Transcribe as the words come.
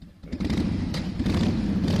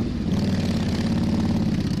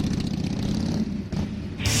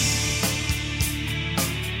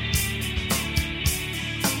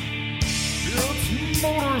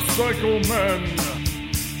Motorcycle Men.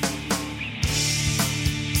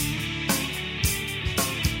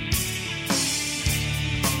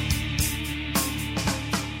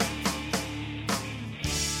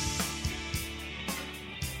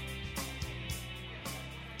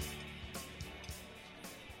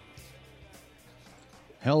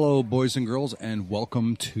 Hello, boys and girls, and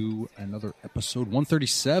welcome to another episode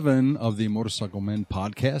 137 of the Motorcycle Men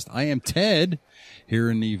podcast. I am Ted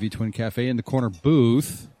here in the V-Twin Cafe in the corner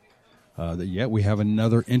booth. We have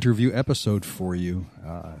another interview episode for you,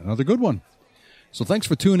 another good one. So thanks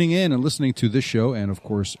for tuning in and listening to this show and, of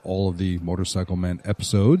course, all of the Motorcycle Men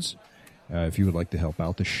episodes. If you would like to help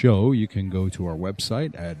out the show, you can go to our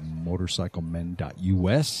website at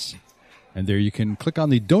motorcyclemen.us. And there you can click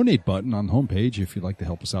on the donate button on the homepage if you'd like to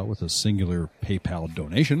help us out with a singular PayPal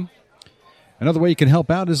donation. Another way you can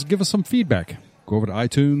help out is give us some feedback. Go over to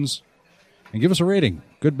iTunes and give us a rating.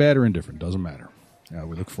 Good, bad, or indifferent. Doesn't matter.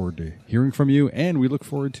 We look forward to hearing from you, and we look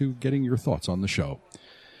forward to getting your thoughts on the show.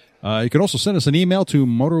 You can also send us an email to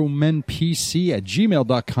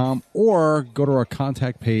motormenpc@gmail.com or go to our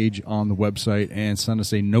contact page on the website and send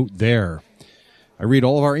us a note there. I read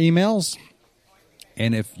all of our emails.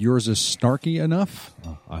 And if yours is snarky enough,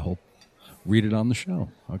 I hope read it on the show.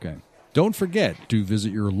 Okay. Don't forget to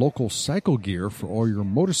visit your local Cycle Gear for all your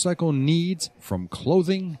motorcycle needs, from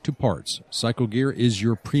clothing to parts. Cycle Gear is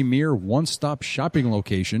your premier one-stop shopping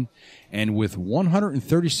location, and with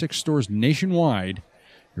 136 stores nationwide,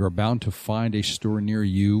 you're bound to find a store near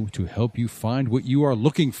you to help you find what you are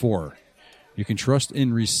looking for. You can trust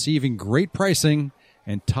in receiving great pricing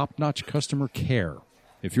and top-notch customer care.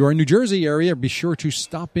 If you are in New Jersey area, be sure to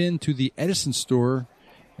stop in to the Edison store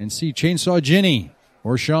and see Chainsaw Ginny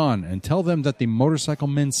or Sean and tell them that the Motorcycle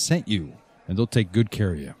Men sent you, and they'll take good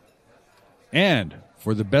care of you. And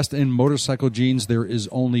for the best in motorcycle jeans, there is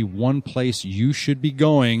only one place you should be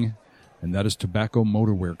going, and that is Tobacco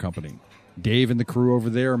Motorwear Company. Dave and the crew over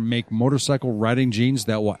there make motorcycle riding jeans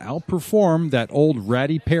that will outperform that old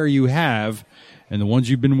ratty pair you have and the ones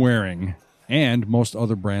you've been wearing, and most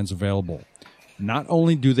other brands available. Not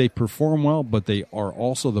only do they perform well, but they are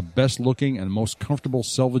also the best looking and most comfortable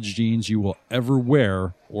selvage jeans you will ever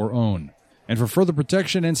wear or own. And for further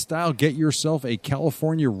protection and style, get yourself a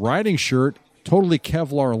California riding shirt, totally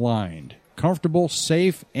Kevlar lined. Comfortable,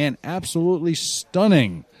 safe, and absolutely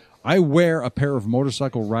stunning. I wear a pair of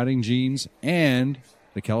motorcycle riding jeans and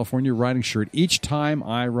the California riding shirt each time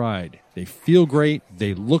I ride. They feel great,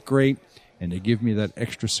 they look great, and they give me that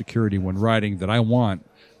extra security when riding that I want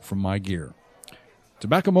from my gear.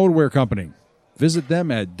 Tobacco Motorwear Company. Visit them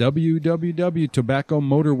at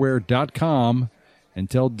www.tobaccomotorwear.com and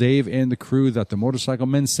tell Dave and the crew that the Motorcycle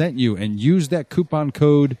Men sent you, and use that coupon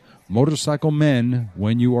code MotorcycleMen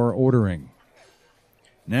when you are ordering.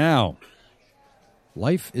 Now,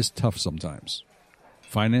 life is tough sometimes.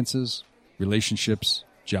 Finances, relationships,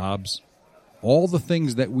 jobs, all the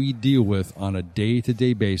things that we deal with on a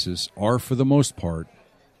day-to-day basis are, for the most part,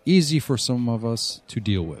 easy for some of us to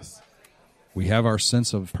deal with. We have our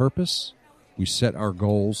sense of purpose, we set our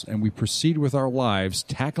goals, and we proceed with our lives,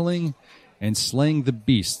 tackling and slaying the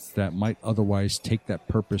beasts that might otherwise take that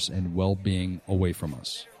purpose and well-being away from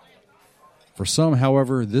us. For some,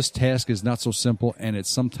 however, this task is not so simple, and it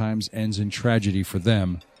sometimes ends in tragedy for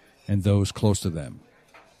them and those close to them.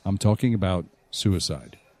 I'm talking about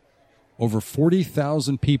suicide. Over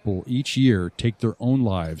 40,000 people each year take their own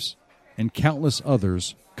lives, and countless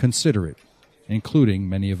others consider it, including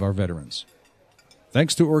many of our veterans.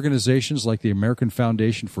 Thanks to organizations like the American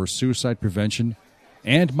Foundation for Suicide Prevention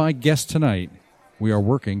and my guest tonight, we are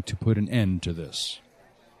working to put an end to this.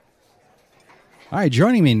 All right,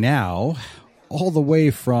 joining me now, all the way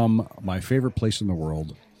from my favorite place in the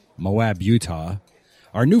world, Moab, Utah,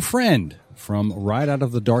 our new friend from Ride Out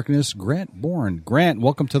of the Darkness, Grant Bourne. Grant,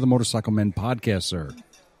 welcome to the Motorcycle Men podcast, sir.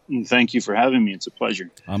 Thank you for having me. It's a pleasure.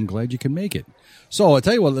 I'm glad you can make it. So I'll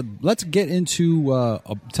tell you what, let's get into,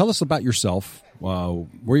 tell us about yourself,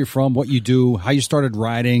 where you're from, what you do, how you started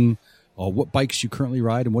riding, what bikes you currently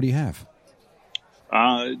ride, and what do you have?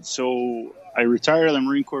 So I retired out of the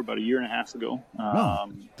Marine Corps about a year and a half ago.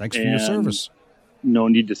 Thanks for your service. No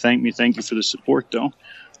need to thank me. Thank you for the support, though.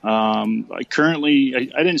 I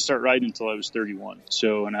didn't start riding until I was 31.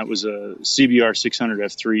 And that was a CBR 600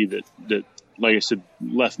 F3 that, like I said,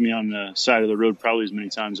 left me on the side of the road probably as many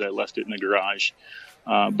times as I left it in the garage.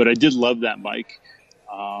 But I did love that bike.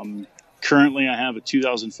 Currently, I have a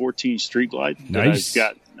 2014 Street Glide that Nice. I've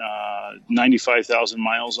got 95,000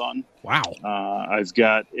 miles on. Wow. I've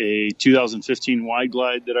got a 2015 Wide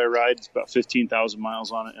Glide that I ride. It's about 15,000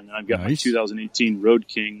 miles on it. And then I've got my 2018 Road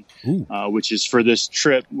King, which is for this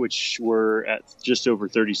trip, which we're at just over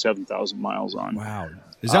 37,000 miles on. Wow.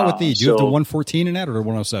 Is that what do you have the 114 in that or the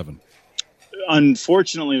 107?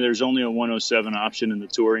 Unfortunately, there's only a 107 option in the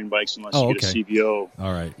touring bikes unless you get a CVO.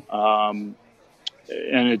 All right.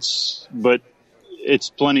 And it's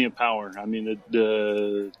plenty of power. I mean,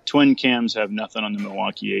 the twin cams have nothing on the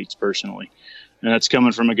Milwaukee 8s personally. And that's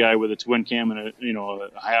coming from a guy with a twin cam and a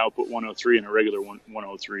high output 103 and a regular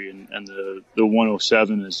 103. And the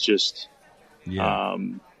 107 is just,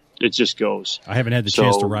 it just goes. I haven't had the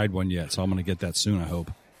chance to ride one yet, so I'm going to get that soon, I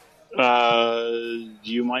hope.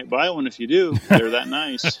 You might buy one if you do. They're that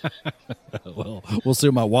nice. Well, we'll see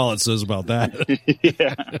what my wallet says about that.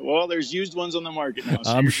 Yeah. Well, there's used ones on the market now.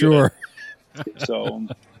 So I'm sure. So,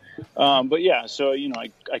 but yeah, so,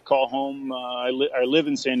 I call home. I live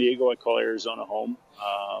in San Diego. I call Arizona home.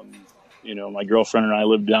 My girlfriend and I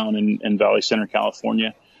live down in Valley Center,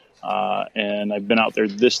 California. And I've been out there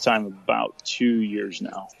this time about 2 years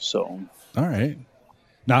now. So, all right.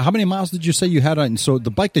 Now, how many miles did you say you had on? So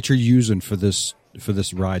the bike that you're using for this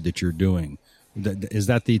ride that you're doing, is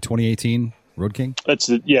that the 2018 Road King? That's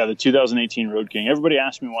the 2018 Road King. Everybody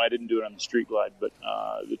asked me why I didn't do it on the Street Glide, but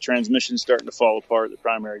the transmission's starting to fall apart. The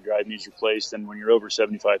primary drive needs replaced, and when you're over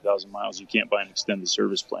 75,000 miles, you can't buy an extended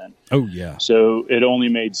service plan. Oh yeah. So it only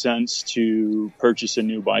made sense to purchase a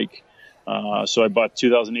new bike. So I bought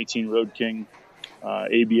 2018 Road King.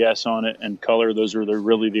 ABS on it and color. Those are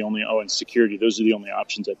really the only, and security. Those are the only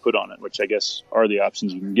options I put on it, which I guess are the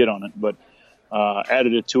options you can get on it. But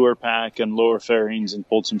added a tour pack and lower fairings and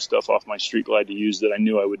pulled some stuff off my Street Glide to use that I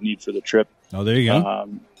knew I would need for the trip. Oh, there you go.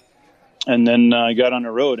 And then I got on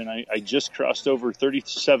the road and I just crossed over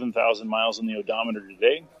 37,000 miles on the odometer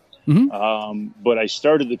today. Mm-hmm. But I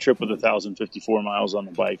started the trip with 1,054 miles on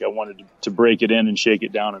the bike. I wanted to break it in and shake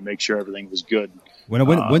it down and make sure everything was good. When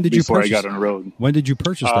did you purchase? Before I got on the road. When did you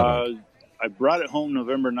purchase that? I brought it home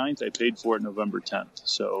November 9th. I paid for it November 10th.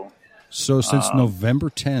 So since November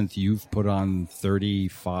 10th, you've put on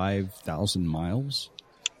 35,000 miles?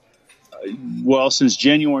 Well, since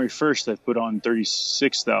January 1st, I've put on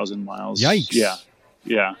 36,000 miles. Yikes.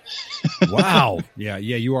 Yeah. Wow. Yeah,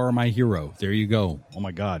 you are my hero. There you go. Oh,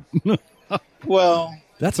 my God. Well,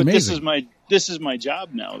 that's amazing. This is my job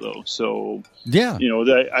now, though. So, yeah,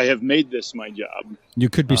 I have made this my job. You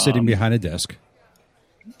could be sitting behind a desk.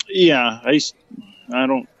 Yeah, I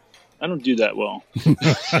don't do that well.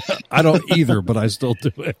 I don't either, but I still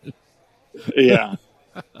do it. Yeah.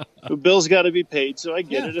 The bill's got to be paid, so I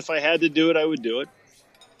get it. If I had to do it, I would do it.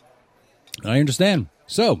 I understand.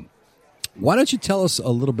 So, why don't you tell us a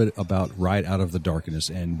little bit about Ride Out of the Darkness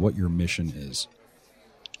and what your mission is?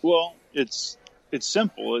 Well, it's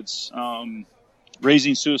simple. It's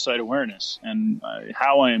raising suicide awareness, and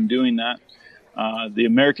how I am doing that. The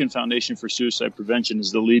American Foundation for Suicide Prevention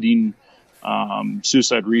is the leading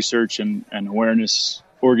suicide research and awareness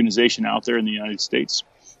organization out there in the United States.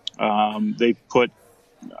 They put,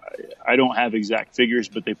 I don't have exact figures,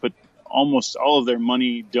 but they put almost all of their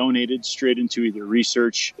money donated straight into either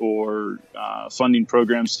research or funding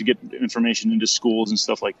programs to get information into schools and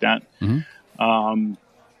stuff like that. Mm-hmm.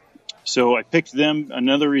 So I picked them.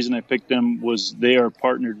 Another reason I picked them was they are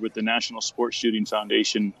partnered with the National Sports Shooting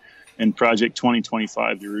Foundation in Project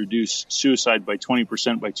 2025 to reduce suicide by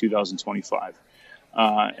 20% by 2025.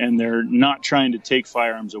 And they're not trying to take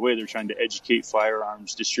firearms away. They're trying to educate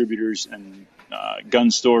firearms distributors and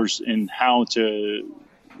gun stores in how to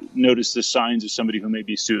notice the signs of somebody who may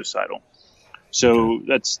be suicidal. So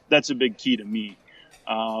that's a big key to me.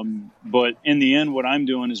 But in the end, what I'm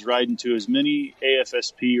doing is riding to as many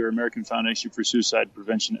AFSP or American Foundation for Suicide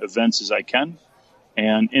Prevention events as I can.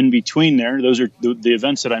 And in between there, those are the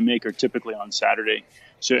events that I make are typically on Saturday.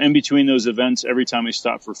 So in between those events, every time I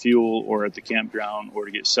stop for fuel or at the campground or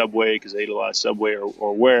to get Subway, because I ate a lot of Subway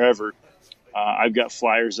or wherever, I've got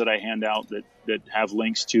flyers that I hand out that have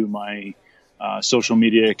links to my social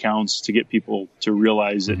media accounts to get people to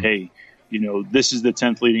realize that, hey, this is the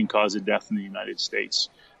 10th leading cause of death in the United States.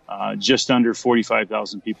 Just under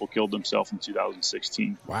 45,000 people killed themselves in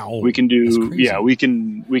 2016. Wow. We can do, we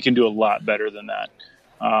can do a lot better than that.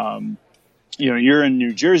 You're in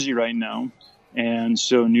New Jersey right now. And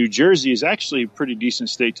so New Jersey is actually a pretty decent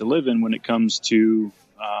state to live in when it comes to,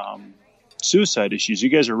 suicide issues. You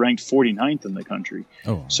guys are ranked 49th in the country.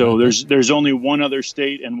 Oh, so there's only one other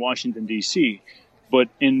state in Washington, D.C., but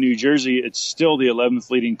in New Jersey, it's still the 11th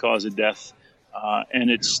leading cause of death, and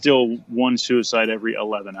it's still one suicide every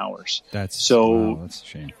 11 hours. That's a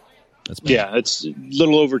shame. That's bad. Yeah, it's a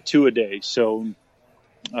little over 2 a day. So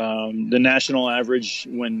the national average,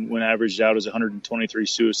 when averaged out, is 123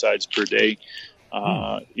 suicides per day.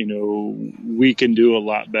 We can do a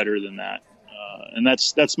lot better than that. And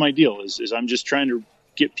that's my deal is I'm just trying to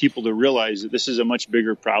get people to realize that this is a much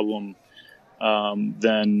bigger problem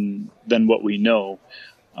than what we know.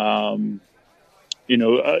 I'm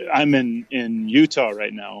in Utah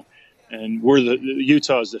right now, and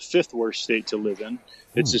Utah is the 5th worst state to live in.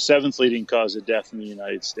 It's the 7th leading cause of death in the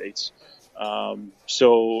United States. In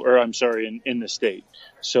the state.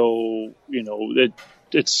 So,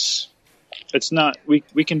 it's not, we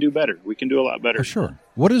can do better. We can do a lot better. For sure.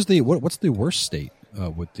 What's the worst state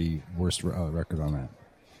with the worst record on that?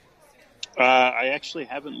 I actually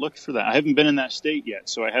haven't looked for that. I haven't been in that state yet,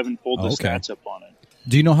 so I haven't pulled the stats up on it.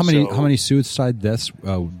 Do you know how many suicide deaths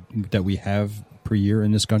that we have per year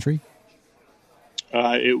in this country?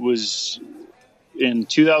 It was in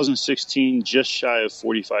 2016 just shy of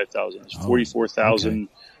 45,000. It's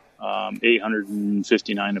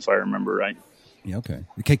 44,859 if I remember right. Yeah, okay.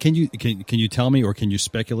 Can you tell me, or can you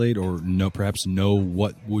speculate, or perhaps know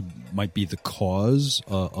what might be the cause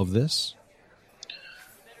of this?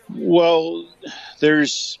 Well,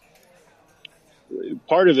 there's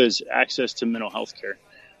part of it is access to mental health care.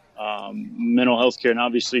 Mental health care, and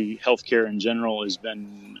obviously health care in general, has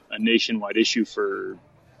been a nationwide issue for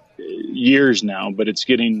years now, but it's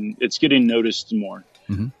getting noticed more.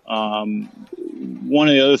 Mm-hmm. One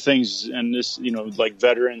of the other things, and this, like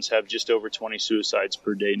veterans have just over 20 suicides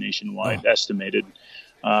per day nationwide, estimated.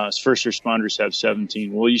 First responders have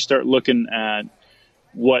 17. Well, you start looking at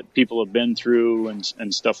what people have been through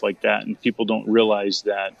and stuff like that, and people don't realize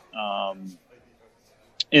that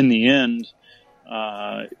in the end,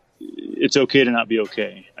 it's okay to not be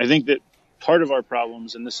okay. I think that part of our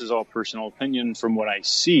problems, and this is all personal opinion from what I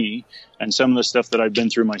see and some of the stuff that I've been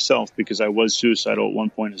through myself, because I was suicidal at one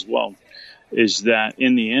point as well, is that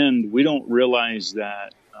in the end, we don't realize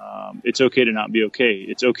that it's okay to not be okay.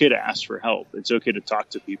 It's okay to ask for help. It's okay to talk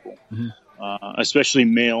to people. Mm-hmm. Especially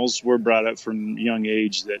males, we're brought up from a young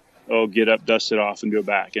age that, get up, dust it off, and go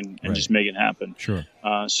back and just make it happen. Sure.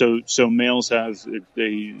 So males have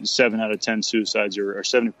 7 out of 10 suicides, or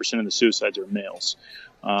 70% of the suicides are males.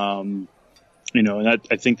 And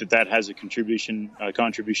I think that has a contribution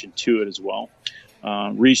to it as well.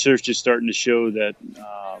 Research is starting to show that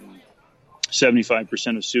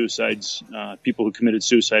 75% of suicides, people who committed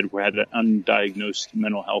suicide, had an undiagnosed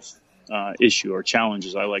mental health issue or challenge,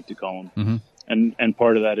 as I like to call them. Mm-hmm. And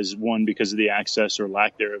part of that is, one, because of the access or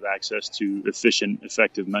lack thereof access to efficient,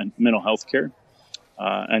 effective mental health care.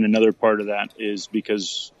 And another part of that is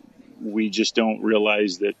because we just don't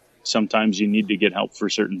realize that sometimes you need to get help for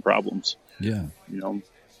certain problems. Yeah.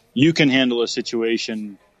 You can handle a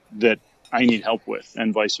situation that I need help with,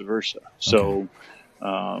 and vice versa. So,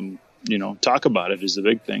 talk about it is the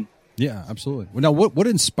big thing. Yeah, absolutely. Well, now, what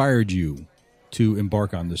inspired you to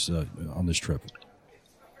embark on this trip,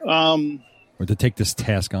 or to take this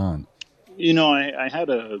task on? I had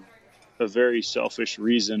a very selfish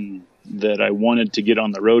reason that I wanted to get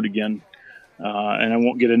on the road again, and I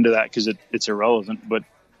won't get into that because it's irrelevant. But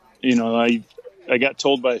I got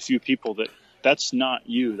told by a few people that that's not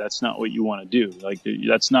you. That's not what you want to do. Like,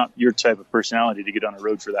 that's not your type of personality to get on the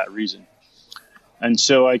road for that reason. And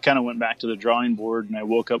so I kind of went back to the drawing board, and I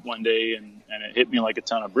woke up one day and it hit me like a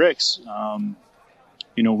ton of bricks.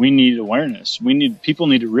 We need awareness. People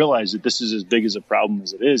need to realize that this is as big as a problem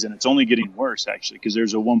as it is. And it's only getting worse, actually, because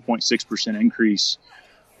there's a 1.6% increase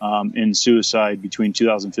in suicide between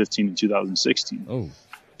 2015 and 2016. Oh, wow.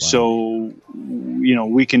 So,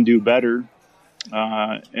 we can do better.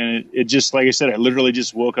 And it just, like I said, I literally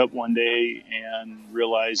just woke up one day and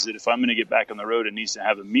realized that if I'm going to get back on the road, it needs to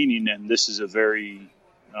have a meaning. And this is a very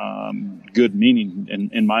good meaning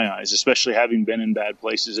in my eyes, especially having been in bad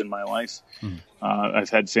places in my life. I've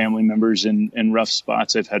had family members in rough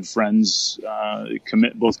spots. I've had friends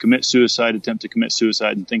commit suicide, attempt to commit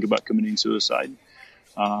suicide, and think about committing suicide.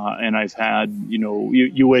 And I've had,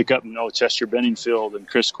 you wake up and Chester Benningfield and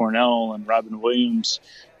Chris Cornell and Robin Williams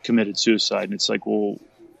committed suicide, and it's like, well,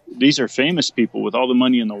 these are famous people with all the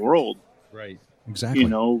money in the world, right? Exactly.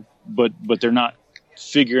 But they're not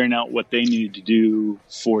figuring out what they need to do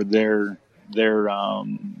for their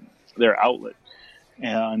outlet.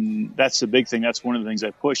 And that's the big thing. That's one of the things I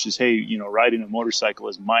push is, hey, riding a motorcycle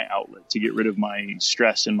is my outlet to get rid of my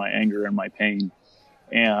stress and my anger and my pain.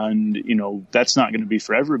 And, that's not going to be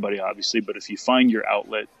for everybody, obviously, but if you find your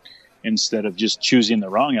outlet instead of just choosing the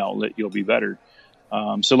wrong outlet, you'll be better.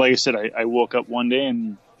 So like I said, I woke up one day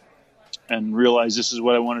and realized this is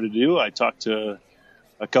what I wanted to do. I talked to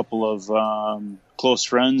a couple of close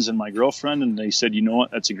friends and my girlfriend, and they said, you know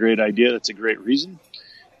what, that's a great idea. That's a great reason.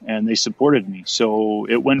 And they supported me. So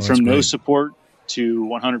it went from no support to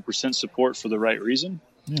 100% support for the right reason.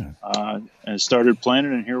 Yeah. And started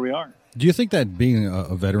planning, and here we are. Do you think that being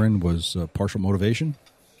a veteran was partial motivation?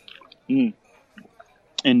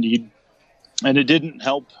 Indeed. And it didn't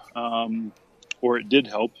help, or it did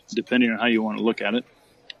help, depending on how you want to look at it,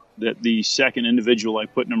 that the second individual I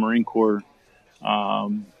put in the Marine Corps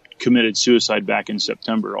committed suicide back in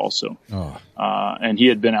September also. Oh. And he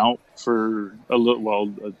had been out for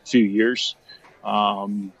a few years.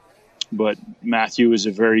 But Matthew was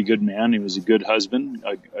a very good man. He was a good husband,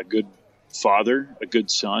 a good father, a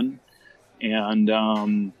good son.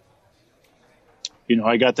 And,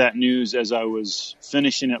 I got that news as I was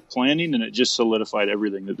finishing up planning, and it just solidified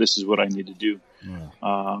everything, that this is what I need to do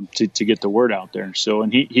to get the word out there. So,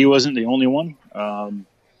 and he wasn't the only one. I'm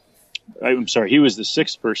sorry, he was the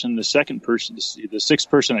sixth person. The sixth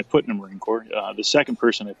person I put in the Marine Corps. The second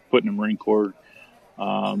person I put in the Marine Corps,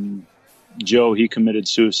 Joe, he committed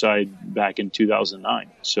suicide back in 2009.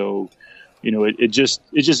 So, it just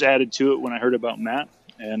added to it when I heard about Matt,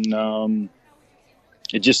 and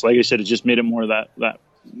it just, like I said, it just made it more of that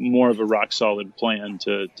more of a rock solid plan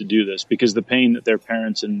to do this, because the pain that their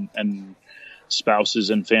parents and spouses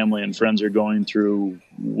and family and friends are going through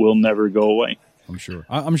will never go away. I'm sure.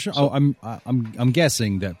 I'm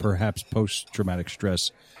guessing that perhaps post-traumatic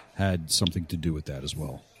stress had something to do with that as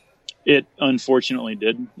well. It unfortunately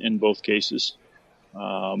did in both cases.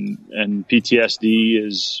 And PTSD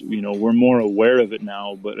is, we're more aware of it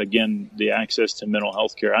now, but again, the access to mental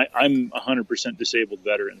health care. I'm 100% disabled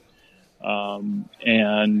veteran.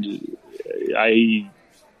 And I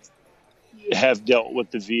have dealt with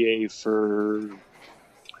the VA for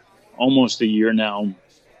almost a year now,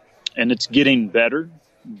 and it's getting better,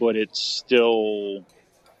 but there's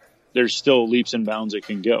still leaps and bounds it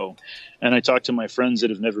can go. And I talk to my friends that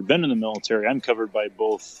have never been in the military. I'm covered by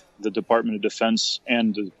both the Department of Defense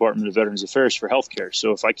and the Department of Veterans Affairs for healthcare.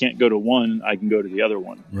 So if I can't go to one, I can go to the other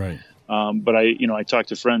one. Right. But I talk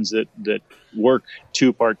to friends that work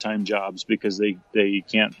 2 part-time jobs because they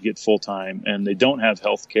can't get full-time, and they don't have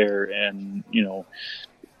healthcare, and,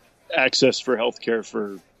 access for healthcare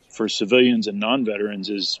for civilians and non-veterans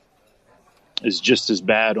is just as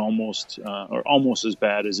bad, almost as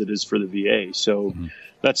bad as it is for the VA. So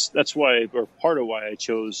that's why, or part of why I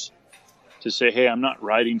chose to say, hey, I'm not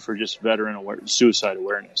writing for just suicide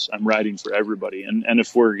awareness. I'm writing for everybody. And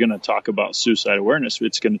if we're going to talk about suicide awareness,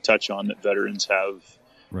 it's going to touch on that veterans have,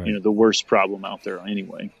 the worst problem out there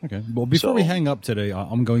anyway. Okay. Well, before we hang up today,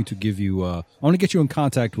 I'm going to give you, I want to get you in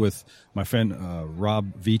contact with my friend,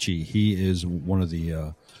 Rob Vici. He is one of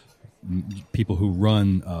the, people who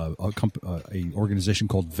run a organization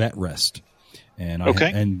called VetRest, and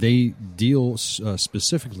and they deal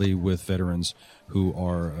specifically with veterans who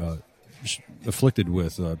are afflicted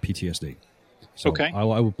with PTSD. So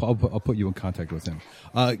I'll put you in contact with him.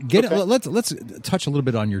 Let's touch a little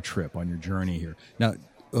bit on your trip, on your journey here. Now,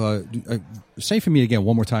 say for me again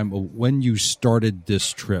one more time when you started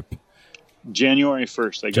this trip. January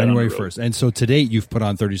 1st. January 1st, and so to date you've put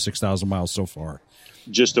on 36,000 miles so far.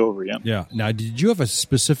 Just over, yeah. Yeah. Now, did you have a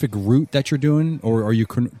specific route that you're doing, or are you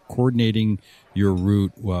coordinating your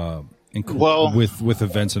route with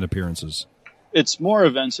events and appearances? It's more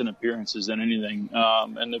events and appearances than anything.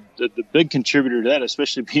 And the big contributor to that,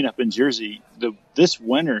 especially being up in Jersey, this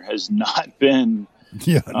winter has not been...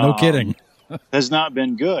 Yeah, no kidding. has not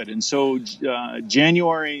been good. And so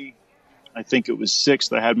January, I think it was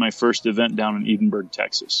 6th, I had my first event down in Edinburgh,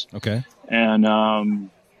 Texas. Okay. And...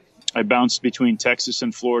 I bounced between Texas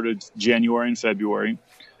and Florida January and February,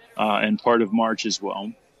 and part of March as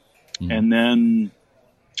well. And then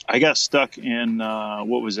I got stuck in,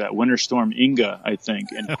 Winter Storm Inga, I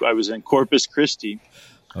think. And I was in Corpus Christi.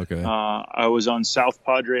 Okay. I was on South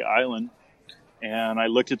Padre Island, and I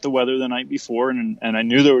looked at the weather the night before, and I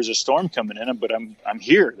knew there was a storm coming in, but I'm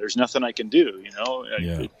here. There's nothing I can do,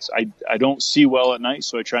 Yeah. I don't see well at night,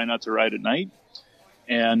 so I try not to ride at night.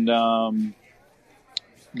 And,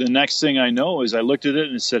 the next thing I know is I looked at it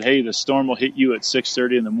and it said, hey, the storm will hit you at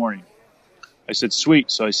 6:30 in the morning. I said, sweet.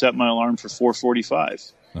 So I set my alarm for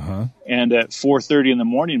 4:45. And at 4:30 in the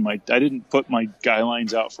morning, I didn't put my guy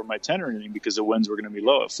lines out for my tent or anything because the winds were going to be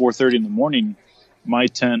low. At 4:30 in the morning, my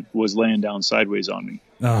tent was laying down sideways on me.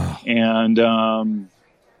 And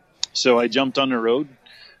so I jumped on the road,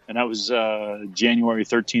 and that was January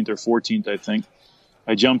 13th or 14th, I think.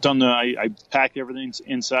 I jumped on I packed everything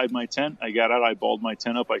inside my tent. I got out, I balled my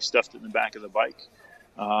tent up, I stuffed it in the back of the bike.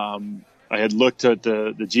 I had looked at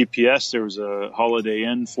the GPS. There was a Holiday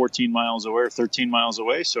Inn 14 miles away, or 13 miles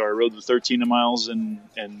away. So I rode the 13 miles and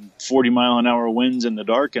 40-mile-an-hour winds in the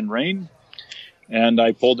dark and rain. And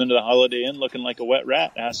I pulled into the Holiday Inn looking like a wet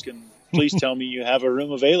rat, asking, please tell me you have a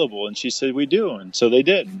room available. And she said, we do. And so they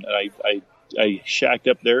did. And I shacked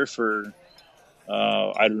up there for,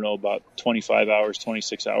 I don't know, about 25 hours,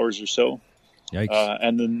 26 hours or so. Yikes.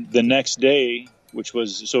 And then the next day, which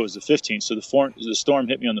was, so it was the 15th. So the storm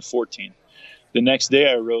hit me on the 14th. The next day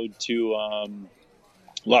I rode to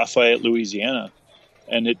Lafayette, Louisiana,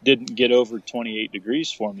 and it didn't get over 28 degrees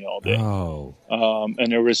for me all day. Oh. And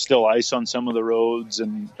there was still ice on some of the roads,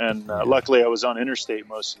 and luckily I was on interstate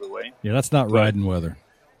most of the way. Yeah, that's not riding weather.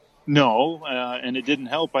 No, and it didn't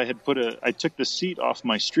help. I took the seat off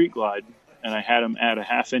my Street Glide, and I had them add a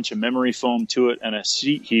half-inch of memory foam to it and a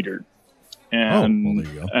seat heater. And well,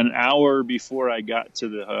 there you go. An hour before I got to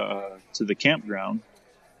the campground,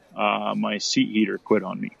 my seat heater quit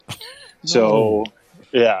on me. No. So,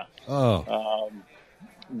 yeah. Oh.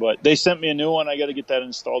 But they sent me a new one. I got to get that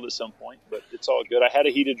installed at some point, but it's all good. I had a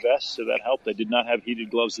heated vest, so that helped. I did not have heated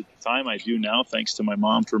gloves at the time. I do now, thanks to my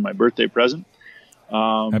mom for my birthday present.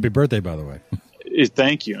 Happy birthday, by the way.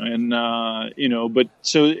 Thank you. And, but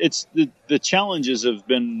so it's the challenges have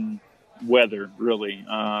been weather, really.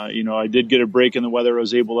 I did get a break in the weather. I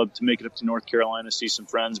was able to make it up to North Carolina, see some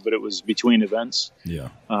friends, but it was between events. Yeah.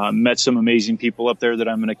 Met some amazing people up there that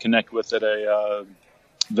I'm going to connect with at a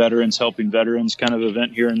veterans helping veterans kind of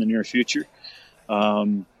event here in the near future.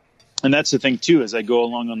 And that's the thing too, as I go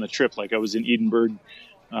along on the trip, like I was in Edinburgh,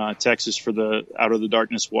 Texas for the Out of the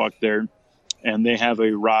Darkness walk there. And they have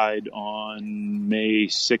a ride on May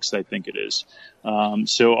 6th, I think it is.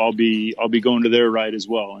 So I'll be going to their ride as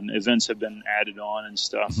well. And events have been added on and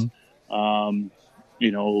stuff,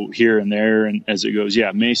 here and there. And as it goes,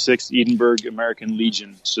 May 6th, Edinburgh, American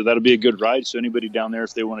Legion. So that'll be a good ride. So anybody down there,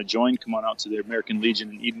 if they want to join, come on out to the American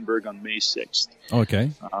Legion in Edinburgh on May 6th.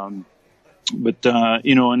 Okay. And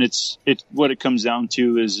it's what it comes down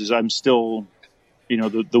to is I'm still,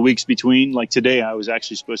 the weeks between, like today, I was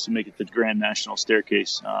actually supposed to make it to Grand National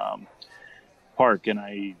Staircase Park, and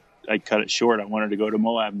I cut it short. I wanted to go to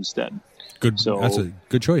Moab instead. Good. So that's a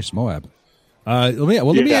good choice, Moab. Let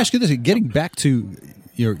me ask you this: getting back to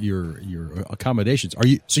your accommodations, are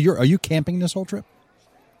you camping this whole trip?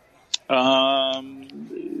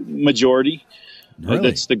 Majority. Really?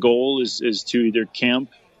 That's the goal is to either camp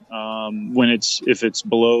if it's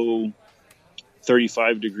below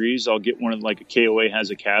 35 degrees, I'll get one of like a KOA has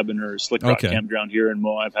a cabin, or a Slick Rock campground here in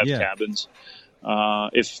Moab have cabins.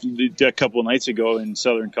 If a couple of nights ago in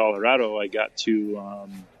southern Colorado, I got to,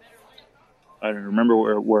 I don't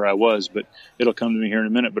remember where I was, but it'll come to me here in a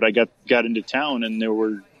minute. But I got into town and there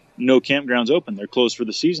were no campgrounds open. They're closed for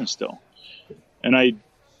the season still. And I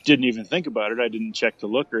didn't even think about it. I didn't check to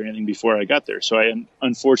look or anything before I got there. So I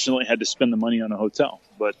unfortunately had to spend the money on a hotel,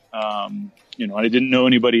 but, I didn't know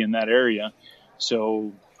anybody in that area.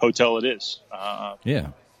 So hotel it is.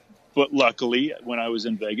 But luckily, when I was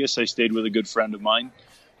in Vegas, I stayed with a good friend of mine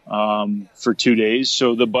for 2 days.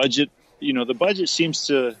 So the budget seems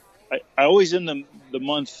to. I always end the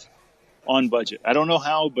month on budget. I don't know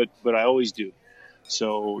how, but I always do.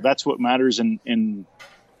 So that's what matters in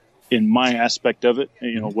my aspect of it.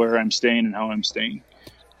 Where I'm staying and how I'm staying.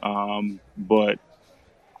 But.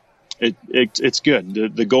 It's good.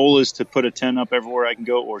 The goal is to put a tent up everywhere I can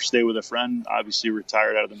go or stay with a friend. Obviously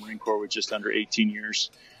retired out of the Marine Corps with just under 18 years.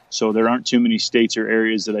 So there aren't too many states or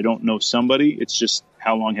areas that I don't know somebody. It's just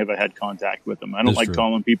how long have I had contact with them. I don't like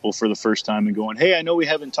calling people for the first time and going, hey, I know we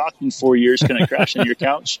haven't talked in 4 years. Can I crash on your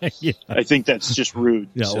couch? Yeah. I think that's just rude.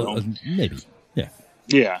 Yeah, so, maybe. Yeah.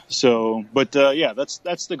 Yeah. So, but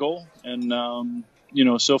that's the goal. And,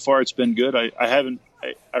 so far it's been good.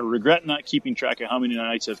 I regret not keeping track of how many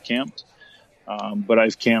nights I've camped, but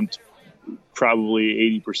I've camped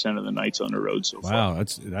probably 80% of the nights on the road so far. Wow,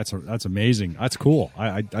 that's amazing. That's cool.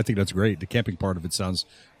 I think that's great. The camping part of it sounds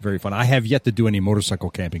very fun. I have yet to do any motorcycle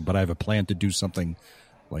camping, but I have a plan to do something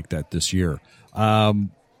like that this year. Why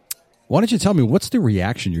don't you tell me what's the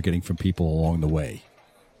reaction you're getting from people along the way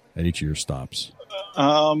at each of your stops?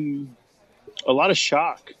 A lot of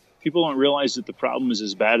shock. People don't realize that the problem is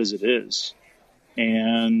as bad as it is.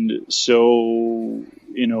 And so,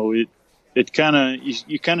 it kind of,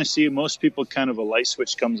 you kind of see most people kind of a light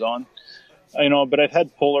switch comes on, but I've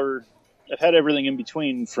had everything in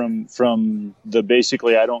between from the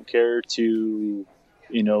basically, I don't care to,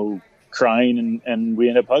 crying and we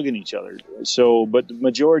end up hugging each other. So, but the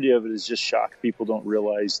majority of it is just shock. People don't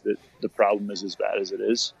realize that the problem is as bad as it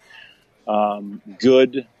is.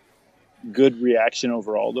 Good good reaction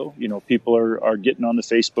overall, though. You know, people are getting on the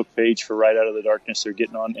Facebook page for Right Out of the Darkness. They're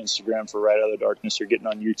getting on Instagram for Right Out of the Darkness. They're getting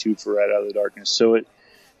on YouTube for Right Out of the Darkness. So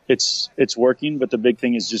it's working, but the big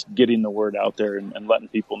thing is just getting the word out there and letting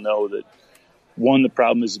people know that, one, the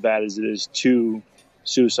problem is as bad as it is. Two,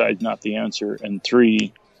 suicide's not the answer. And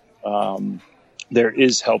three, there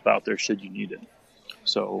is help out there should you need it.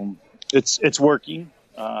 So it's working.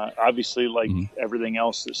 Obviously, like everything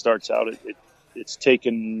else that starts out, it's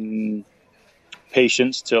taken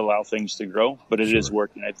patience to allow things to grow, but it is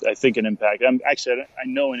working. I think an impact. I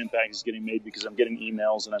know an impact is getting made because I'm getting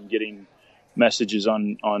emails and I'm getting messages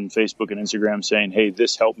on Facebook and Instagram saying, "Hey,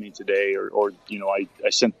 this helped me today," or you know, I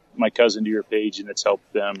sent my cousin to your page and it's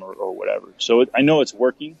helped them, or whatever. So I know it's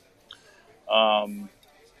working. I'm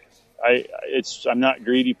not a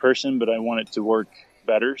greedy person, but I want it to work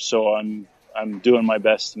better. So I'm doing my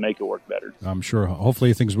best to make it work better. I'm sure.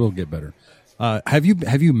 Hopefully, things will get better. Have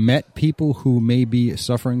you met people who may be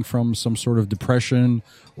suffering from some sort of depression,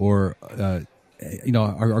 or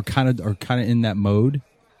are kind of in that mode?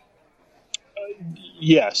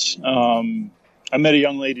 Yes. I met a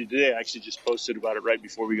young lady today. I actually just posted about it right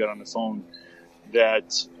before we got on the phone.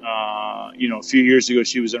 That a few years ago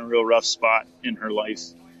she was in a real rough spot in her life,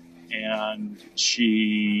 and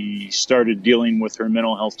she started dealing with her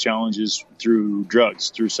mental health challenges through drugs,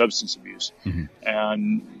 through substance abuse.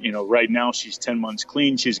 And, right now she's 10 months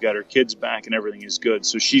clean. She's got her kids back and everything is good.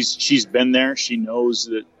 So she's been there. She knows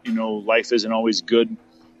that, life isn't always good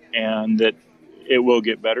and that it will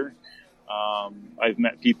get better. I've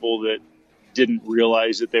met people that didn't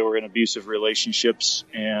realize that they were in abusive relationships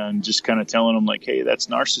and just kind of telling them like, hey, that's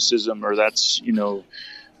narcissism, or that's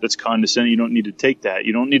condescending. You don't need to take that.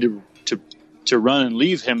 You don't need to run and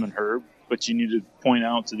leave him and her, but you need to point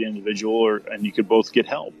out to the individual, and you could both get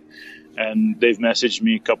help. And they've messaged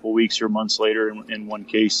me a couple weeks or months later in one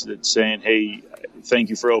case that's saying, hey, thank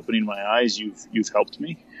you for opening my eyes. You've helped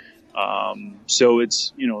me. So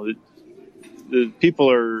it's, the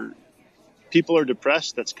people are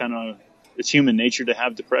depressed. That's it's human nature to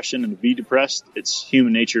have depression and to be depressed. It's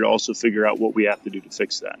human nature to also figure out what we have to do to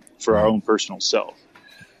fix that for our own personal self.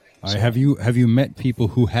 Have you met people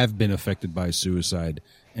who have been affected by suicide,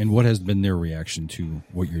 and what has been their reaction to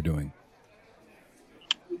what you're doing?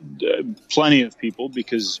 Plenty of people,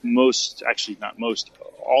 because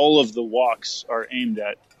all of the walks are aimed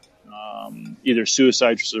at either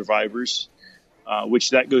suicide survivors,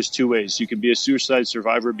 which that goes two ways. You can be a suicide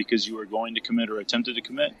survivor because you were going to commit or attempted to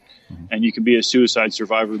commit, and you can be a suicide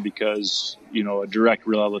survivor because, a direct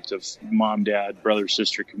relative, mom, dad, brother,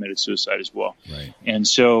 sister committed suicide as well. Right. And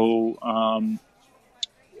so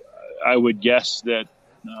I would guess that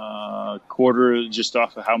quarter, just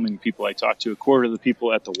off of how many people I talk to, a quarter of the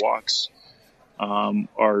people at the walks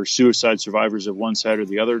are suicide survivors of one side or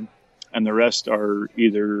the other, and the rest are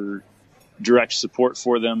either direct support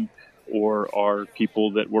for them or are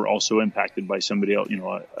people that were also impacted by somebody else,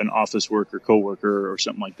 an office worker, coworker, or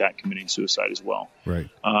something like that committing suicide as well. Right.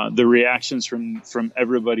 The reactions from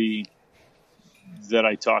everybody that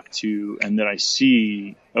I talk to and that I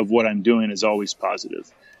see of what I'm doing is always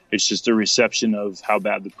positive. It's just a reception of how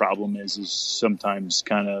bad the problem is sometimes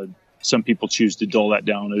kind of, some people choose to dull that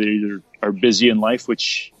down. They either are busy in life,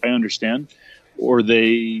 which I understand, or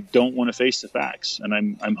they don't want to face the facts. And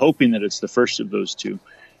I'm hoping that it's the first of those two,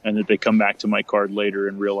 and that they come back to my card later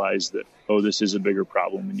and realize that, oh, this is a bigger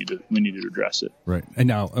problem. We need to address it. Right. And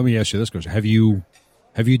now let me ask you this question. Have you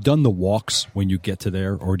done the walks when you get to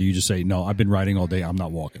there, or do you just say, no, I've been riding all day, I'm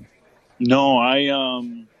not walking? No,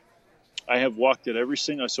 I have walked at every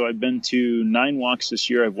single, so I've been to 9 walks this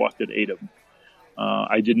year. I've walked at 8 of them.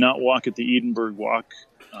 I did not walk at the Edinburgh walk,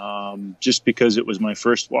 just because it was my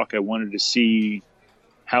first walk. I wanted to see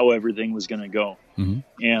how everything was going to go.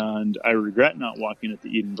 And I regret not walking at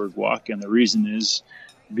the Edinburgh walk. And the reason is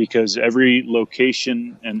because every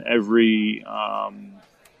location and every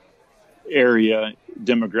area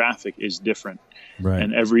demographic is different. Right.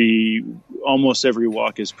 And almost every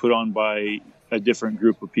walk is put on by a different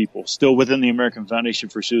group of people, still within the American Foundation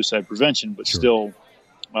for Suicide Prevention, but still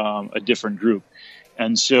a different group.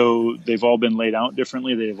 And so they've all been laid out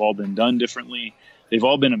differently. They've all been done differently. They've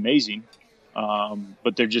all been amazing.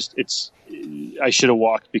 But I should have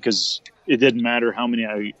walked, because it didn't matter how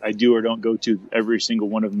many I do or don't go to. Every single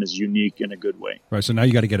one of them is unique in a good way. Right. So now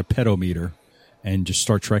you got to get a pedometer and just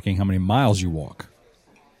start tracking how many miles you walk.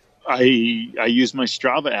 I use my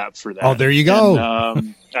Strava app for that. Oh, there you go.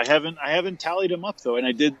 And, I haven't tallied them up though. And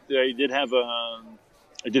I did have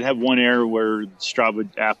one error where Strava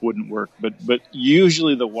app wouldn't work, but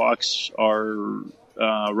usually the walks are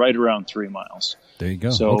right around 3 miles. There you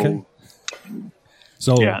go. So, okay.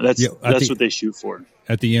 So yeah, that's what they shoot for.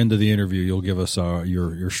 At the end of the interview, you'll give us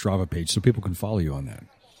your Strava page so people can follow you on that.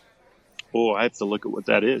 Oh, I have to look at what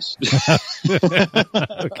that is.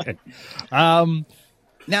 Okay.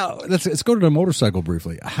 Now let's go to the motorcycle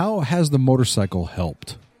briefly. How has the motorcycle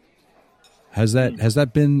helped? Has that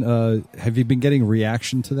been? Have you been getting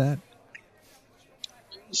reaction to that?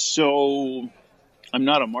 So, I'm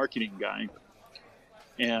not a marketing guy,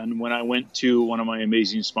 and when I went to one of my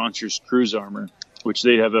amazing sponsors, Cruise Armor, which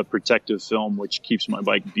they have a protective film which keeps my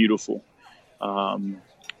bike beautiful,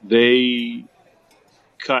 they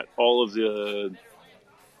cut almost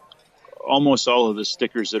all of the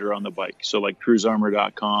stickers that are on the bike. So like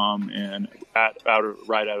cruisearmor.com and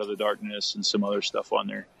Ride Out of the Darkness and some other stuff on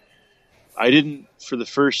there. I didn't, for the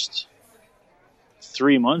first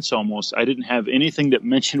 3 months almost, I didn't have anything that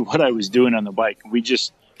mentioned what I was doing on the bike. We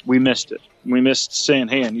missed it. We missed saying,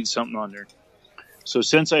 hey, I need something on there. So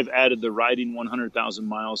since I've added the riding 100,000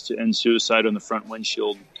 miles to End Suicide on the front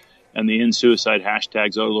windshield and the End Suicide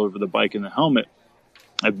hashtags all over the bike and the helmet,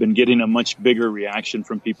 I've been getting a much bigger reaction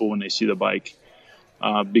from people when they see the bike,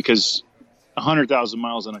 because 100,000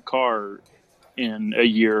 miles on a car in a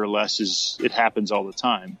year or less it happens all the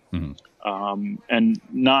time. Mm-hmm.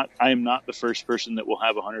 I am not the first person that will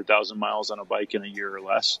have 100,000 miles on a bike in a year or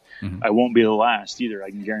less. Mm-hmm. I won't be the last either.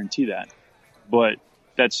 I can guarantee that, but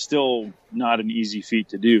that's still not an easy feat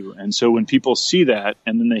to do. And so when people see that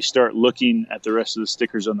and then they start looking at the rest of the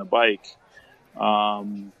stickers on the bike,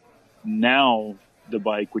 now the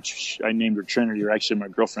bike, which I named her Trinity, or actually my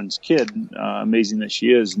girlfriend's kid, amazing that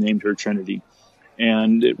she is, named her Trinity,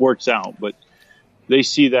 and it works out. But they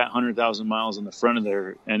see that 100,000 miles on the front of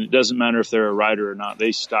there, and it doesn't matter if they're a rider or not.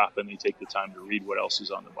 They stop and they take the time to read what else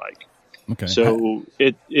is on the bike. Okay. So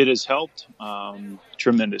it has helped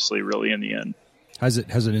tremendously, really, in the end. Has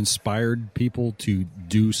it inspired people to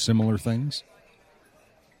do similar things?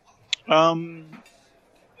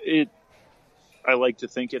 I like to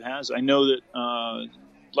think it has. I know that,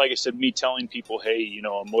 like I said, me telling people, hey,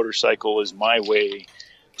 a motorcycle is my way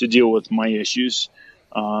to deal with my issues.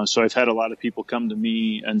 So I've had a lot of people come to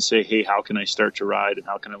me and say, hey, how can I start to ride and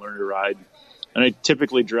how can I learn to ride? And I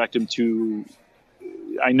typically direct them to,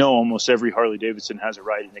 I know almost every Harley Davidson has a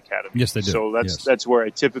riding academy. Yes, they do. So that's where I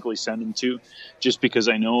typically send them to, just because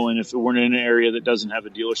I know. And if we're in an area that doesn't have a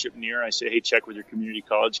dealership near, I say, hey, check with your community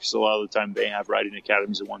college, because a lot of the time they have riding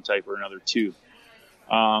academies of one type or another too.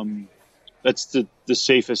 That's the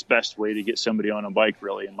safest, best way to get somebody on a bike,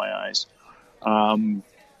 really, in my eyes.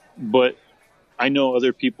 But I know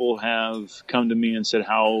other people have come to me and said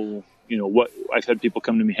what I've had people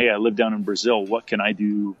come to me, hey, I live down in Brazil. What can I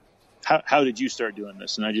do? How did you start doing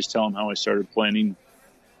this? And I just tell them how I started planning.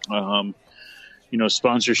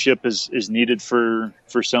 Sponsorship is needed for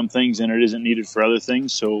some things and it isn't needed for other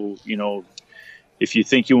things. So, if you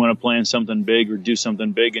think you want to plan something big or do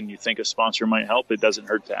something big and you think a sponsor might help, it doesn't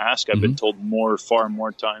hurt to ask. I've been told far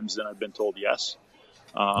more times than I've been told yes.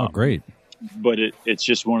 Great. But it's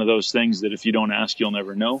just one of those things that if you don't ask, you'll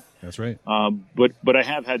never know. That's right. But I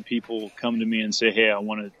have had people come to me and say, hey, I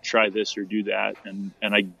want to try this or do that. And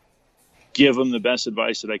I give them the best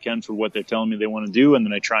advice that I can for what they're telling me they want to do. And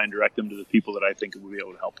then I try and direct them to the people that I think will be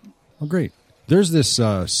able to help them. Oh, great. There's this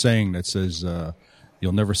saying that says,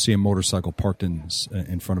 you'll never see a motorcycle parked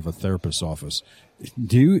in front of a therapist's office.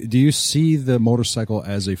 Do you see the motorcycle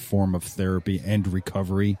as a form of therapy and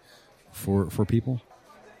recovery for people?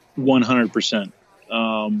 100%.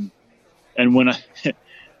 And when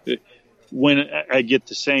I get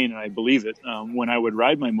the saying, and I believe it, when I would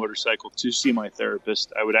ride my motorcycle to see my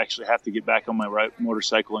therapist, I would actually have to get back on my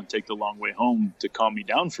motorcycle and take the long way home to calm me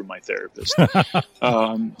down from my therapist.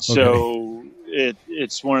 So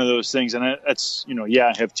it's one of those things, and that's,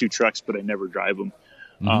 I have 2 trucks, but I never drive them.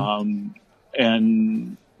 Mm-hmm.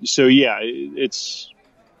 And so,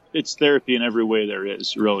 it's therapy in every way there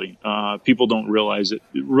is, really. People don't realize it.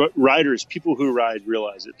 Riders, people who ride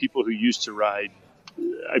realize it. People who used to ride,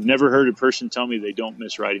 I've never heard a person tell me they don't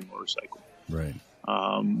miss riding a motorcycle. Right.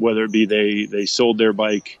 Whether it be they sold their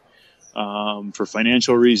bike for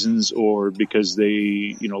financial reasons, or because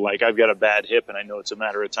they, like I've got a bad hip and I know it's a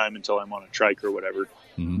matter of time until I'm on a trike or whatever.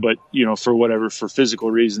 Mm-hmm. But, for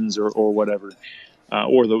physical reasons or whatever.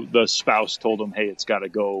 Or the spouse told them, hey, it's got to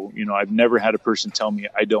go. I've never had a person tell me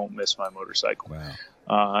I don't miss my motorcycle. Wow.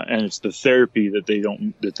 And it's the therapy that they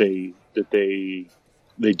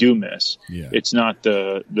do miss. Yeah. It's not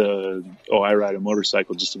I ride a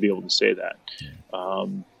motorcycle just to be able to say that. Yeah.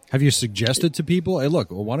 Have you suggested to people, hey, look,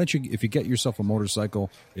 why don't you, if you get yourself a motorcycle,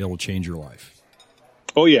 it will change your life?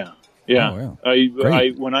 Oh yeah. Yeah. Oh,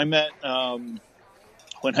 yeah. When I met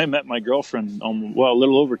my girlfriend, a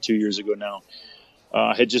little over 2 years ago now,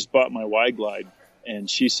 had just bought my Y-Glide, and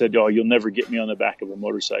she said, "Oh, you'll never get me on the back of a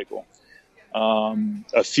motorcycle."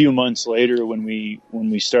 A few months later, when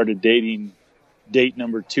we started dating, date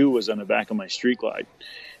number 2 was on the back of my Street Glide.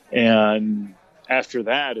 And after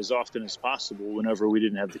that, as often as possible, whenever we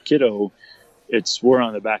didn't have the kiddo, we're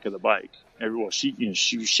on the back of the bike. Well,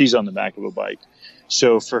 she's on the back of a bike.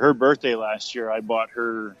 So for her birthday last year, I bought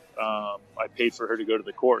her. I paid for her to go to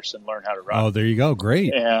the course and learn how to ride. Oh, there you go.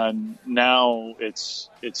 Great. And now it's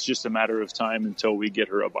just a matter of time until we get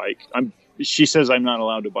her a bike. She says I'm not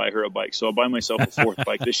allowed to buy her a bike, so I'll buy myself a 4th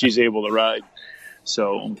bike that she's able to ride.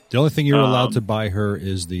 So the only thing you're allowed to buy her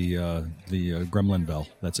is the Gremlin bell.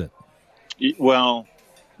 That's it. Well,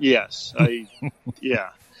 yes, yeah.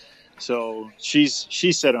 So she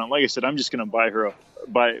said, like I said, I'm just going to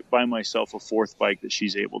buy myself a 4th bike that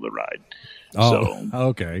she's able to ride. Oh, so,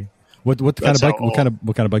 okay. What kind of bike? What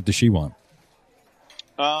kind of bike does she want?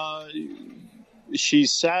 She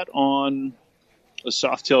sat on a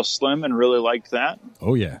Softail Slim and really liked that.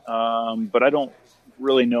 Oh yeah. But I don't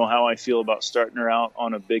really know how I feel about starting her out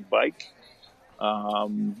on a big bike, a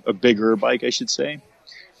bigger bike, I should say.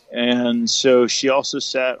 And so she also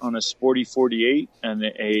sat on a Sporty 48 and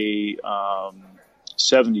a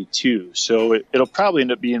 72. So it'll probably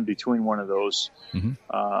end up being between one of those. Mm-hmm.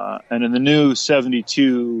 And in the new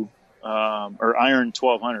 72 or Iron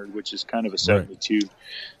 1200, which is kind of a 72, right.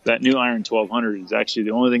 That new Iron 1200 is actually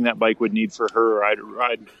the only thing that bike would need for her or I to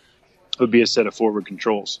ride would be a set of forward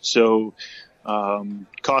controls. So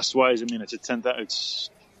cost wise, I mean, it's a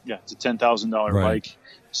 $10,000 right. bike.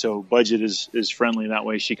 So budget is friendly that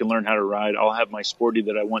way. She can learn how to ride. I'll have my Sporty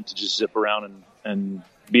that I want to just zip around and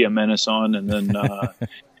be a menace on. And then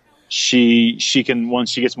she can, once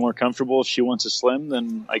she gets more comfortable, if she wants a Slim,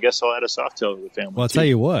 then I guess I'll add a Softail to the family. Well, I'll tell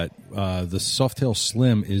you what, the Softail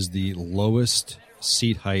Slim is the lowest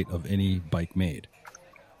seat height of any bike made.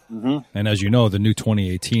 Mm-hmm. And as you know, the new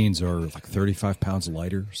 2018s are like 35 pounds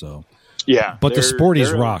lighter. So yeah, but the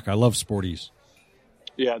Sporties rock. I love Sporties.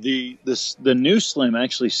 Yeah, the new Slim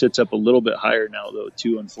actually sits up a little bit higher now, though,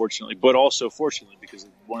 too, unfortunately. But also fortunately, because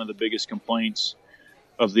one of the biggest complaints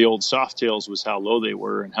of the old Softails was how low they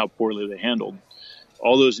were and how poorly they handled.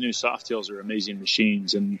 All those new Softails are amazing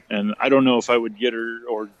machines, and I don't know if I would get her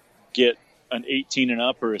or get an 18 and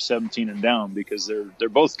up or a 17 and down, because they're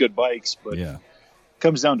both good bikes, but yeah. It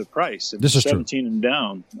comes down to price. And this is 17 true. And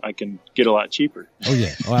down, I can get a lot cheaper. Oh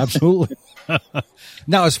yeah, oh absolutely.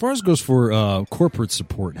 Now, as far as goes for corporate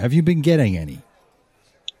support, have you been getting any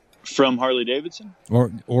from Harley Davidson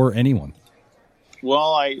or anyone?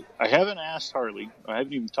 Well, I haven't asked Harley. I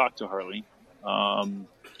haven't even talked to Harley. I'm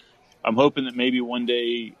hoping that maybe one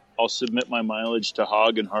day I'll submit my mileage to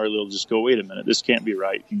Hog and Harley will just go, wait a minute, this can't be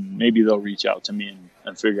right. And maybe they'll reach out to me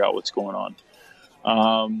and figure out what's going on.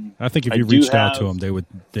 I think if you reached out to them,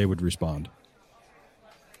 they would respond.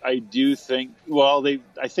 I do think. Well,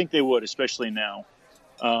 I think they would, especially now.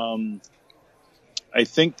 I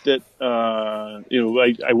think that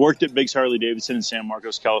I worked at Biggs Harley Davidson in San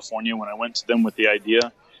Marcos, California. When I went to them with the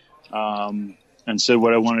idea and said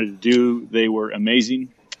what I wanted to do, they were amazing.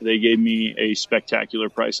 They gave me a spectacular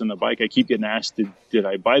price on the bike. I keep getting asked, did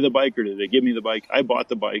I buy the bike or did they give me the bike? I bought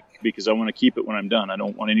the bike because I want to keep it when I'm done. I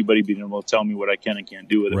don't want anybody being able to tell me what I can and can't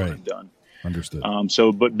do with it when I'm done. Understood.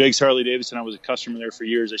 But Biggs Harley Davidson, I was a customer there for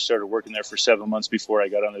years. I started working there for 7 months before I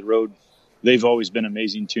got on the road. They've always been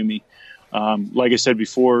amazing to me. Like I said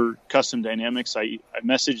before, Custom Dynamics, I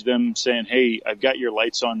messaged them saying, hey, I've got your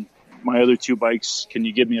lights on my other 2 bikes. Can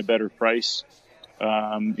you give me a better price?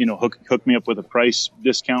 Hook me up with a price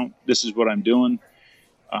discount. This is what I'm doing.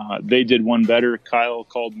 They did one better. Kyle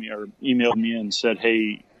called me or emailed me and said,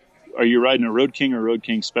 hey, are you riding a Road King or Road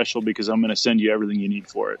King Special? Because I'm going to send you everything you need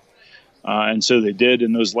for it. And so they did.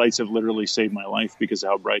 And those lights have literally saved my life because of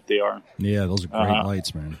how bright they are. Yeah, those are great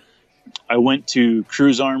lights, man. I went to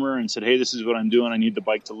Cruise Armor and said, hey, this is what I'm doing. I need the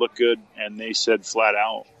bike to look good. And they said flat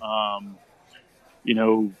out,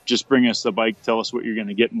 just bring us the bike, tell us what you're going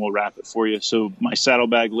to get, and we'll wrap it for you. So my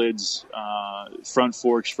saddlebag lids, front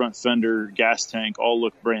forks, front fender, gas tank, all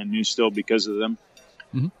look brand new still because of them.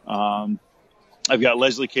 Mm-hmm. I've got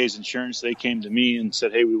Leslie K's Insurance. They came to me and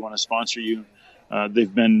said, hey, we want to sponsor you.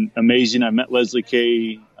 They've been amazing. I met Leslie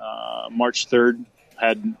K March 3rd,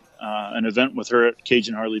 had an event with her at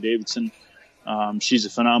Cajun Harley Davidson. She's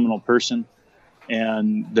a phenomenal person,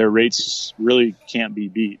 and their rates really can't be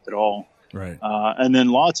beat at all. Right. And then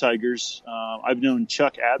Law Tigers, I've known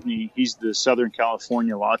Chuck Abney. He's the Southern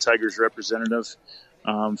California Law Tigers representative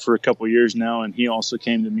for a couple of years now, and he also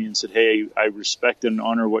came to me and said, hey, I respect and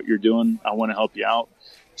honor what you're doing. I want to help you out.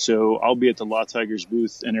 So I'll be at the Law Tigers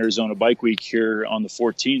booth in Arizona Bike Week here on the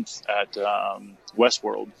 14th at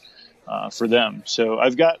Westworld for them. So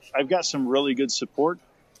I've got some really good support.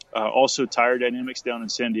 Also, Tire Dynamics down in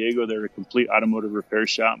San Diego, they're a complete automotive repair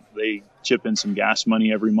shop. They chip in some gas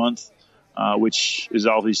money every month, which is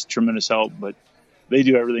always tremendous help. But they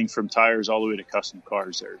do everything from tires all the way to custom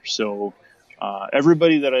cars there. So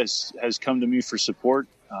everybody that has come to me for support,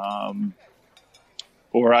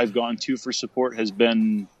 or I've gone to for support, has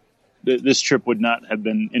been, this trip would not have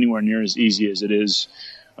been anywhere near as easy as it is.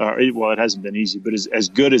 Well, it hasn't been easy, but as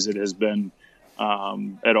good as it has been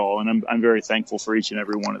at all. And I'm very thankful for each and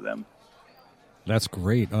every one of them. That's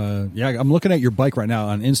great. Yeah, I'm looking at your bike right now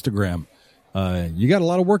on Instagram. You got a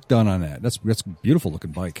lot of work done on that. That's a beautiful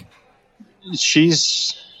looking bike.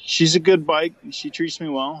 She's a good bike. She treats me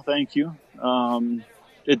well. Thank you.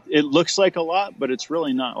 It looks like a lot, but it's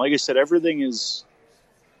really not. Like I said, everything is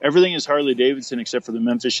Harley Davidson except for the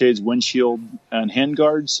Memphis Shades windshield and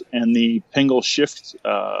handguards and the Pingle shift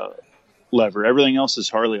lever. Everything else is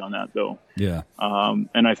Harley on that, though. Yeah.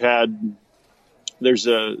 And there's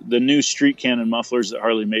the new Street Cannon mufflers that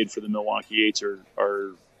Harley made for the Milwaukee 8s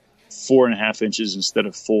are 4.5 inches instead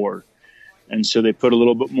of 4. And so they put a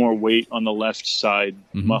little bit more weight on the left side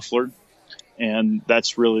muffler. And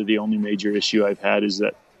that's really the only major issue I've had, is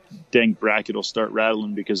that dang bracket will start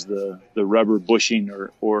rattling because the rubber bushing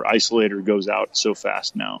or isolator goes out so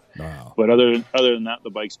fast now. Wow. But other than that, the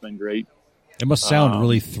bike's been great. It must sound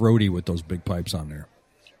really throaty with those big pipes on there.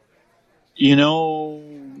 You know,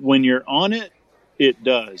 when you're on it, it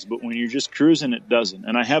does. But when you're just cruising, it doesn't.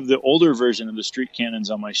 And I have the older version of the Street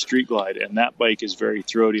Cannons on my Street Glide, and that bike is very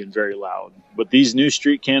throaty and very loud. But these new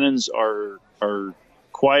Street Cannons are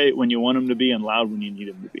quiet when you want them to be and loud when you need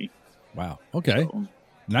them to be. Wow. Okay. So,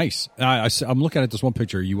 nice. I'm looking at this one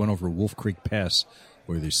picture. You went over Wolf Creek Pass,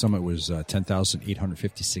 where the summit was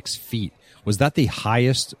 10,856 feet. Was that the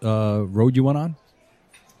highest road you went on?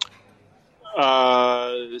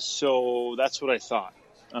 So that's what I thought.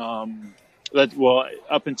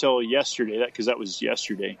 Up until yesterday, because that was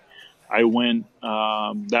yesterday, I went.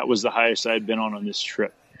 That was the highest I had been on this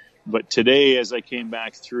trip. But today, as I came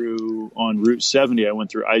back through on Route 70, I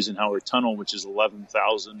went through Eisenhower Tunnel, which is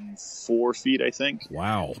 11,004 feet, I think.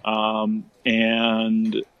 Wow.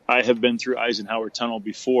 And I have been through Eisenhower Tunnel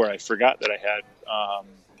before. I forgot that I had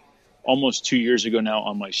almost 2 years ago now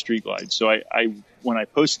on my Street Glide. So I when I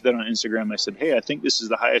posted that on Instagram, I said, hey, I think this is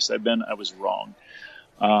the highest I've been. I was wrong.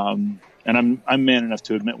 And I'm man enough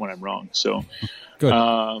to admit when I'm wrong. So, good.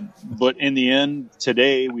 But in the end,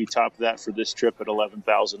 today we topped that for this trip at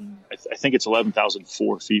 11,000. I think it's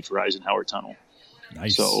 11,004 feet for Eisenhower Tunnel.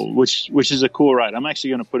 Nice. So, which is a cool ride. I'm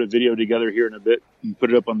actually going to put a video together here in a bit and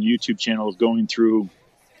put it up on the YouTube channel of going through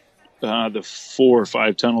the 4 or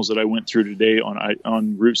 5 tunnels that I went through today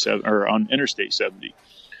on Route 7 or on Interstate 70.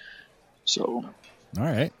 So, all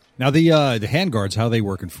right. Now the handguards, how are they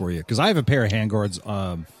working for you? Because I have a pair of handguards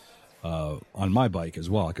on my bike as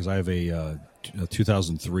well, because I have a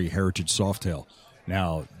 2003 Heritage Softail.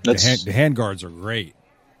 Now the handguards are great.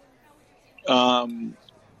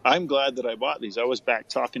 I'm glad that I bought these. I was back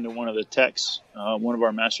talking to one of the techs, one of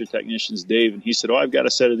our master technicians, Dave, and he said, I've got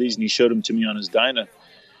a set of these, and he showed them to me on his Dyna.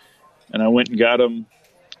 And I went and got them.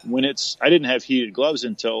 I didn't have heated gloves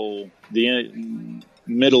until the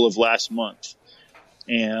middle of last month.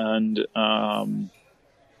 And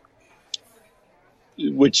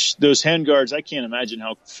which those handguards, I can't imagine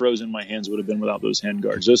how frozen my hands would have been without those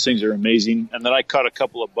handguards. Those things are amazing. And then I caught a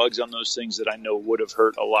couple of bugs on those things that I know would have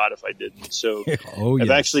hurt a lot if I didn't. So I've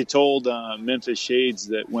actually told Memphis Shades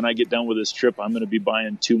that when I get done with this trip, I'm going to be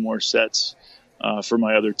buying 2 more sets for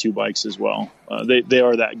my other 2 bikes as well. They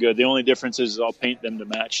are that good. The only difference is I'll paint them to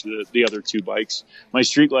match the other 2 bikes. My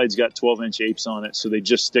Street Glide's got 12-inch apes on it, so they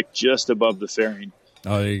just stick just above the fairing.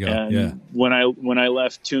 Oh, there you go. And yeah. When I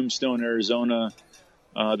left Tombstone, Arizona,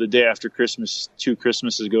 the day after Christmas, 2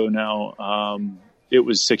 Christmases ago now, it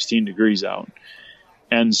was 16 degrees out.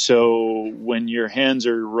 And so when your hands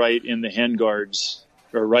are right in the handguards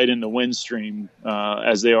or right in the wind stream,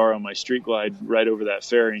 as they are on my Street Glide, right over that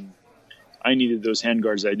fairing, I needed those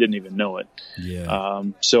handguards. I didn't even know it. Yeah.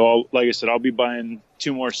 So like I said, I'll be buying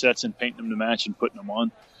 2 more sets and painting them to match and putting them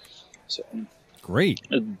on. So great.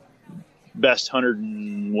 Best $100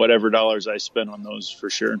 and whatever dollars I spent on those for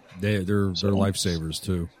sure. They're lifesavers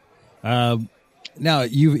too. Now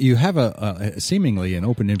you have a seemingly an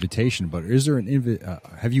open invitation, but is there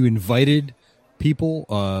have you invited people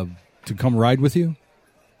to come ride with you?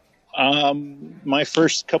 My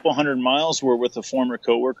first couple 100 miles were with a former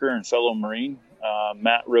coworker and fellow Marine.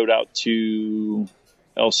 Matt rode out to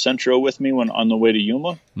El Centro with me on the way to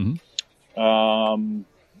Yuma. Mm-hmm.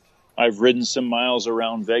 I've ridden some miles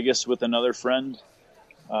around Vegas with another friend.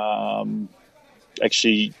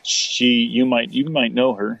 Actually, you might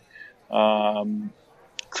know her.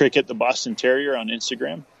 Cricket, the Boston Terrier, on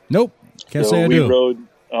Instagram. Nope. Can't say I we do. rode.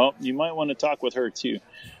 Oh, you might want to talk with her too.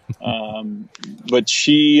 But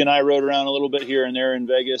she and I rode around a little bit here and there in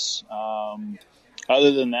Vegas.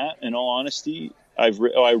 Other than that, in all honesty,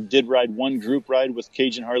 I did ride one group ride with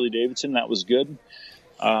Cajun Harley Davidson. That was good.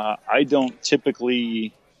 I don't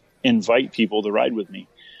typically invite people to ride with me.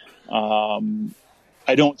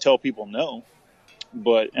 I don't tell people no,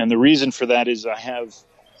 and the reason for that is I have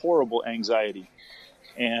horrible anxiety,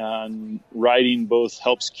 and riding both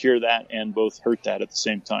helps cure that and both hurt that at the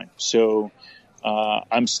same time. So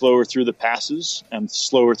I'm slower through the passes. I'm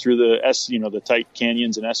slower through the tight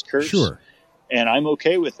canyons and S curves. Sure. And I'm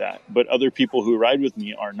okay with that. But other people who ride with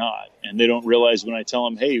me are not. And they don't realize when I tell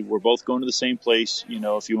them, hey, we're both going to the same place.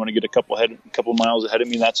 If you want to get a couple miles ahead of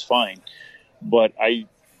me, that's fine. But I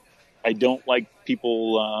don't like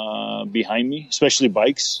people behind me, especially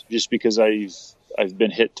bikes, just because I've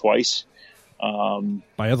been hit twice.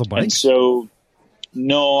 By other bikes? And so,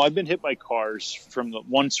 no, I've been hit by cars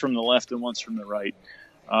once from the left and once from the right.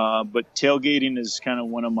 But tailgating is kind of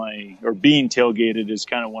being tailgated is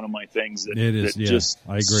kind of one of my things that just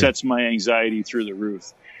sets my anxiety through the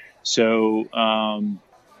roof. So, and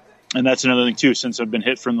that's another thing too. Since I've been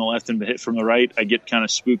hit from the left and been hit from the right, I get kind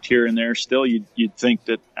of spooked here and there. Still, you'd think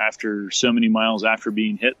that after so many miles after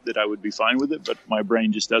being hit that I would be fine with it, but my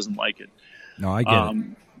brain just doesn't like it. No, I get it.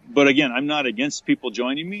 But again, I'm not against people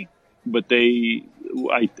joining me, but I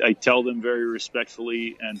tell them very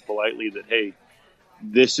respectfully and politely that, hey,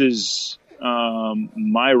 this is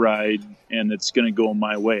my ride, and it's going to go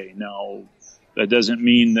my way. Now, that doesn't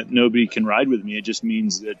mean that nobody can ride with me. It just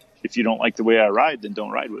means that if you don't like the way I ride, then don't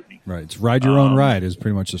ride with me. Right. It's ride your own ride is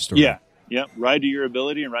pretty much the story. Yeah. Yeah. Ride to your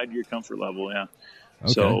ability and ride to your comfort level. Yeah.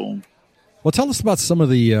 Okay. So, well, tell us about some of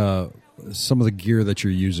the gear that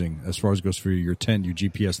you're using as far as goes for your tent, your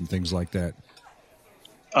GPS, and things like that.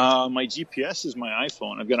 My GPS is my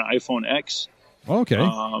iPhone. I've got an iPhone X. Okay.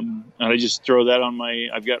 And I just throw that on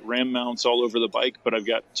I've got RAM mounts all over the bike, but I've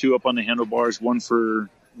got two up on the handlebars, one for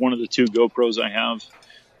one of the two GoPros I have,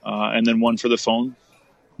 and then one for the phone.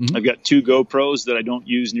 Mm-hmm. I've got two GoPros that I don't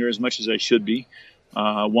use near as much as I should be.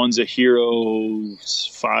 One's a Hero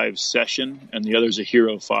 5 Session, and the other's a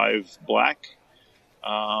Hero 5 Black.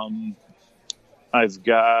 I've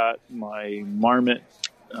got my Marmot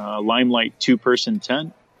Limelight 2-person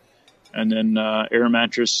tent, and then air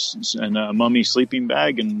mattress and a Mummy sleeping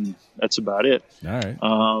bag, and that's about it. All right.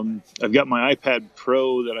 I've got my iPad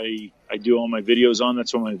Pro that I do all my videos on.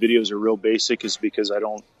 That's why my videos are real basic, is because I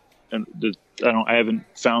haven't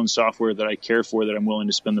found software that I care for, that I'm willing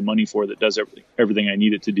to spend the money for, that does everything I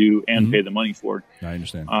need it to do and pay the money for. I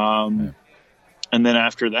understand. And then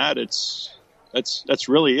after that, that's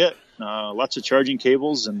really it. Lots of charging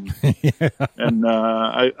cables and and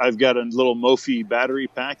I've got a little Mophie battery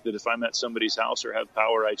pack that if I'm at somebody's house or have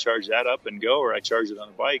power, I charge that up and go, or I charge it on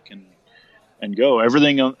the bike and go.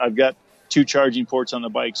 Everything I've got 2 charging ports on the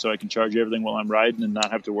bike, so I can charge everything while I'm riding and not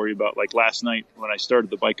have to worry about, like last night when I started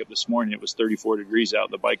the bike up this morning, it was 34 degrees out.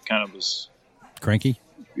 The bike kind of was cranky.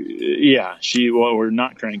 Yeah, we're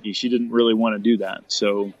not cranky. She didn't really want to do that.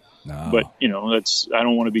 So, no. But I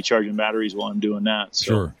don't want to be charging batteries while I'm doing that. So.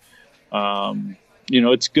 Sure.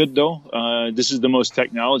 It's good though. This is the most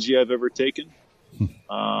technology I've ever taken.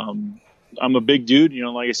 I'm a big dude,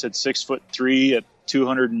 like I said, 6'3" at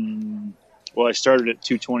 200 I started at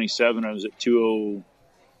 227. I was at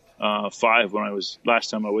 205 last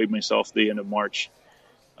time I weighed myself the end of March.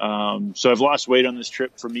 So I've lost weight on this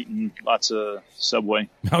trip from eating lots of Subway.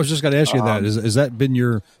 I was just going to ask you that. Has that been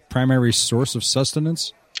your primary source of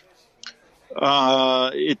sustenance?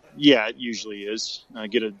 It usually is. I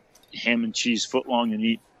get a ham and cheese footlong and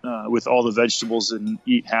eat with all the vegetables, and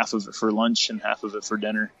eat half of it for lunch and half of it for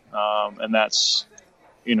dinner. And that's,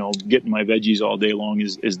 getting my veggies all day long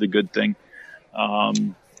is the good thing.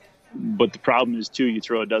 But the problem is too, you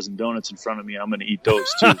throw a dozen donuts in front of me, I'm going to eat those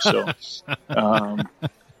too. So,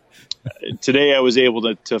 today I was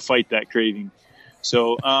able to fight that craving.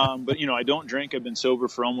 So, but I don't drink. I've been sober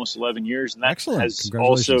for almost 11 years, and that Excellent. has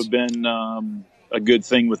also been a good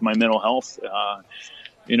thing with my mental health. I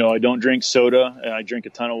don't drink soda. I drink a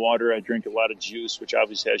ton of water. I drink a lot of juice, which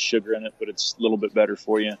obviously has sugar in it, but it's a little bit better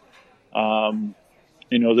for you.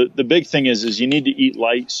 The big thing is you need to eat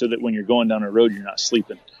light so that when you're going down a road, you're not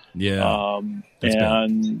sleeping. Yeah.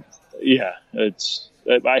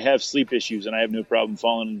 I have sleep issues, and I have no problem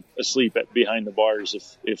falling asleep behind the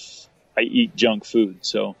bars if I eat junk food.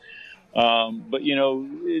 So, but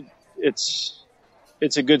it's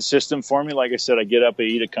it's a good system for me. Like I said, I get up, I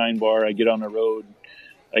eat a Kind bar, I get on the road,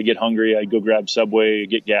 I get hungry, I go grab Subway,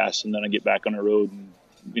 get gas, and then I get back on the road. And,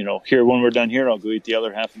 here, when we're done here, I'll go eat the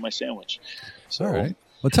other half of my sandwich. So, all right.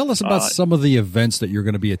 Well, tell us about some of the events that you're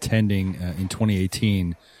going to be attending in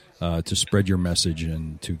 2018 to spread your message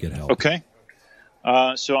and to get help. Okay.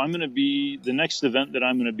 So I'm going to be, the next event that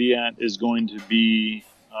I'm going to be at is going to be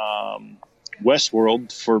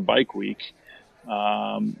Westworld for Bike Week,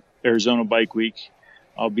 Arizona Bike Week.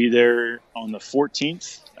 I'll be there on the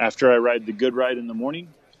 14th after I ride the Good Ride in the morning.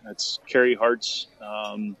 That's Carrie Hart's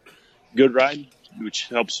Good Ride, which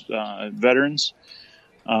helps veterans.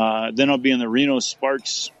 Then I'll be in the Reno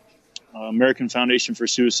Sparks American Foundation for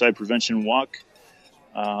Suicide Prevention Walk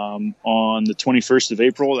on the 21st of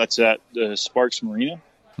April. That's at the Sparks Marina.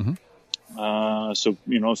 Mm-hmm. So,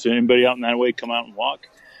 if anybody out in that way, come out and walk.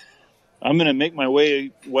 I'm going to make my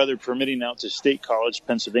way, weather permitting, out to State College,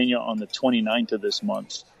 Pennsylvania on the 29th of this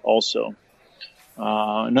month also.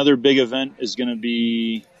 Another big event is going to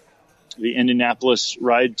be the Indianapolis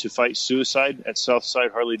Ride to Fight Suicide at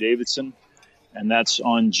Southside Harley-Davidson, and that's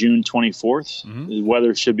on June 24th. Mm-hmm. The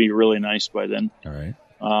weather should be really nice by then. All right.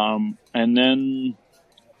 And then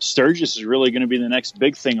Sturgis is really going to be the next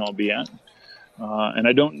big thing I'll be at. And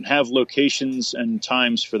I don't have locations and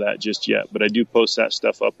times for that just yet, but I do post that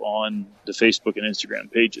stuff up on the Facebook and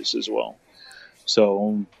Instagram pages as well.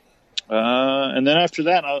 So, and then after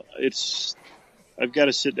that, I've got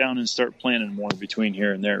to sit down and start planning more between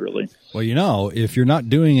here and there, really. Well, if you're not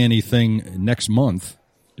doing anything next month,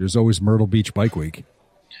 there's always Myrtle Beach Bike Week.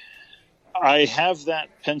 I have that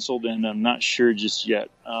penciled in. I'm not sure just yet.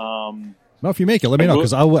 Well, if you make it, let me know,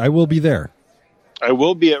 because I will be there. I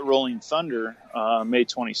will be at Rolling Thunder May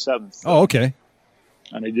 27th. Oh, okay.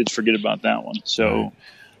 And I did forget about that one. So,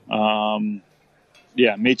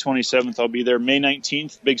 May 27th I'll be there. May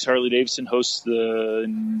 19th, Biggs Harley-Davidson hosts the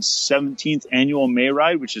 17th annual May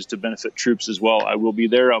Ride, which is to benefit troops as well. I will be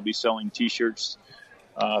there. I'll be selling T-shirts,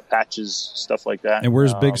 patches, stuff like that. And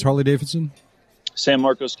where's Biggs Harley-Davidson? San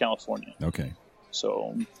Marcos, California. Okay.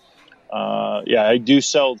 So, I do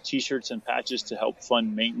sell T-shirts and patches to help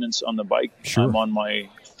fund maintenance on the bike. Sure. I'm on my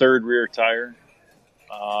third rear tire,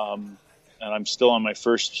 and I'm still on my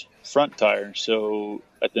first front tire. So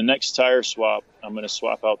at the next tire swap, I'm going to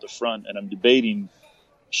swap out the front, and I'm debating,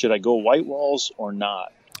 should I go white walls or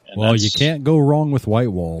not? And you can't go wrong with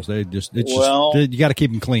white walls. You got to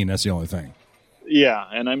keep them clean. That's the only thing. Yeah,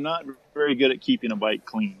 and I'm not very good at keeping a bike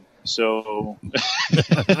clean. So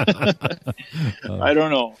I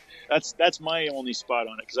don't know. That's my only spot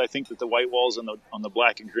on it, because I think that the white walls on the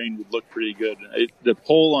black and green would look pretty good. The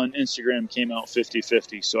poll on Instagram came out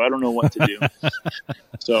 50-50, so I don't know what to do.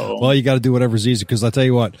 So, well, you got to do whatever's easy, because I tell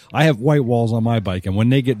you what, I have white walls on my bike, and when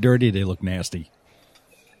they get dirty, they look nasty.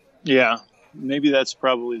 Yeah, maybe that's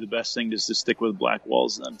probably the best thing, just to stick with black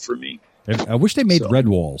walls then for me. I wish they made red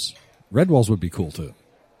walls. Red walls would be cool too.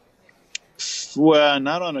 Well,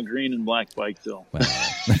 not on a green and black bike, though.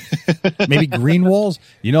 Maybe green walls.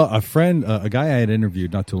 A friend, a guy I had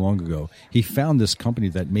interviewed not too long ago, he found this company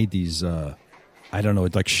that made these,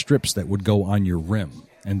 like strips that would go on your rim,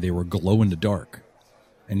 and they were glow in the dark,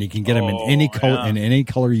 and you can get them in any color, in any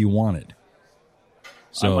color you wanted.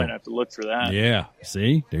 So I might have to look for that. Yeah.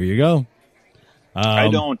 See, there you go. I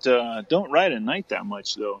don't ride at night that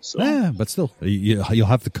much though. So. Yeah, but still, you'll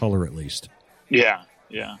have the color at least. Yeah.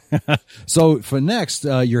 Yeah. So for next,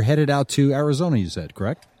 you're headed out to Arizona, you said,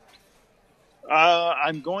 correct?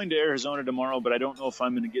 I'm going to Arizona tomorrow, but I don't know if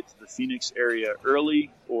I'm going to get to the Phoenix area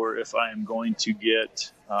early, or if I am going to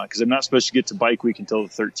get, because I'm not supposed to get to Bike Week until the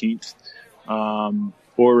 13th,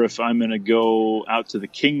 or if I'm going to go out to the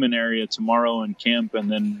Kingman area tomorrow and camp,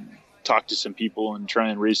 and then talk to some people and try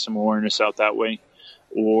and raise some awareness out that way.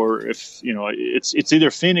 Or if, it's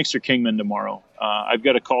either Phoenix or Kingman tomorrow. I've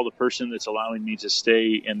got to call the person that's allowing me to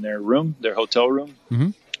stay in their room, their hotel room, mm-hmm.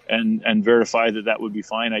 and verify that would be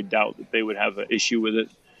fine. I doubt that they would have an issue with it.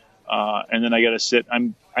 And then I got to sit.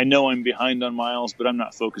 I know I'm behind on miles, but I'm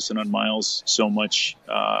not focusing on miles so much.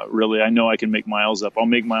 Really, I know I can make miles up. I'll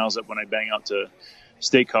make miles up when I bang out to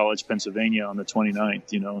State College, Pennsylvania on the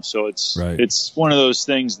 29th, so it's one of those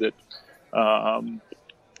things that,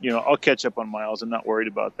 I'll catch up on miles. I'm not worried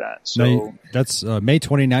about that. So that's May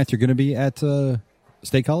 29th. You're going to be at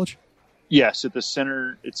State College? Yes, at the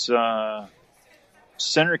center. It's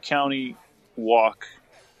Center County Walk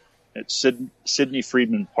at Sidney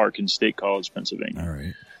Friedman Park in State College, Pennsylvania. All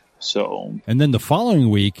right. So, and then the following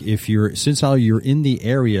week, since you're in the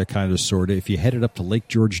area, kind of sorta, if you headed up to Lake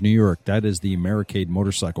George, New York, that is the Americade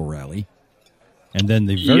Motorcycle Rally, and then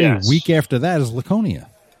the very week after that is Laconia.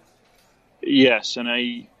 Yes, and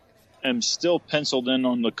I am still penciled in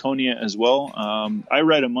on Laconia as well. I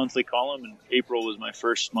write a monthly column, and April was my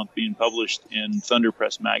first month being published in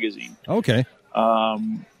Thunderpress magazine. Okay.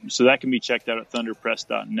 So that can be checked out at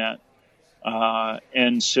thunderpress.net.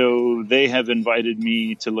 And so they have invited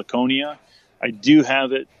me to Laconia. I do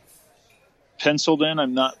have it penciled in.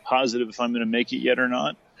 I'm not positive if I'm going to make it yet or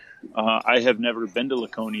not. I have never been to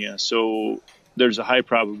Laconia, so there's a high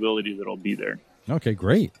probability that I'll be there. Okay,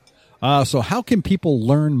 great. So how can people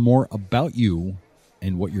learn more about you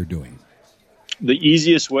and what you're doing? The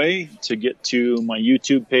easiest way to get to my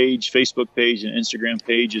YouTube page, Facebook page, and Instagram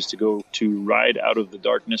page is to go to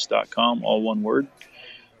rideoutofthedarkness.com, all one word.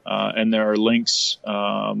 And there are links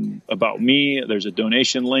about me. There's a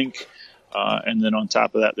donation link. And then on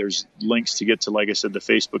top of that, there's links to get to, like I said, the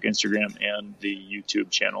Facebook, Instagram, and the YouTube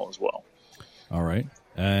channel as well. All right.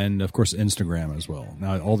 And, of course, Instagram as well.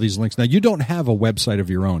 Now, all these links. Now, you don't have a website of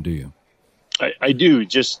your own, do you? I do.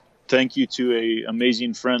 Just thank you to a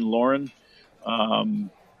amazing friend, Lauren.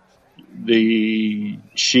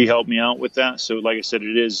 She helped me out with that. So, like I said,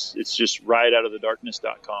 it's just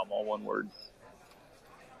rideoutofthedarkness.com, all one word.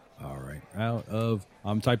 All right.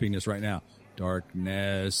 I'm typing this right now.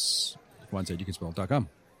 Darkness. One said you can spell .com.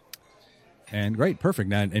 And great. Perfect.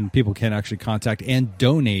 Now, and people can actually contact and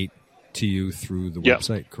donate to you through the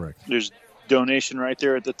website, correct? There's donation right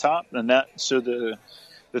there at the top. And the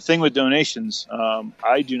thing with donations,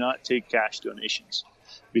 I do not take cash donations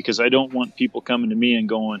because I don't want people coming to me and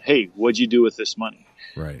going, hey, what'd you do with this money?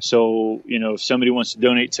 Right. So, if somebody wants to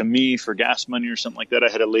donate to me for gas money or something like that, I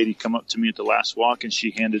had a lady come up to me at the last walk and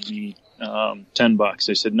she handed me $10.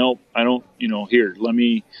 I said, nope, I don't, here,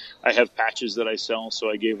 I have patches that I sell. So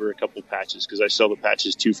I gave her a couple patches because I sell the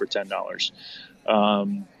patches 2 for $10.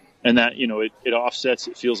 And that, it offsets.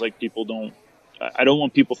 It feels like I don't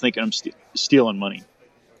want people thinking I'm stealing money.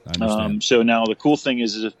 So now the cool thing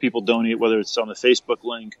is if people donate, whether it's on the Facebook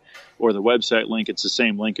link or the website link, it's the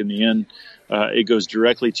same link in the end. It goes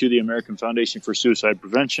directly to the American Foundation for Suicide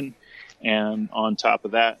Prevention. And on top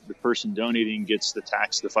of that, the person donating gets the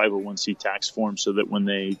 501c tax form so that when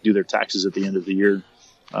they do their taxes at the end of the year,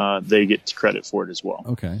 they get credit for it as well.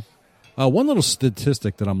 Okay. One little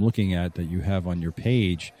statistic that I'm looking at that you have on your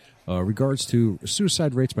page regards to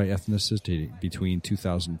suicide rates by ethnicity between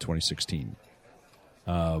 2000 and 2016.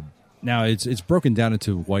 Now it's broken down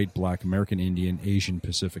into white, black, American Indian, Asian,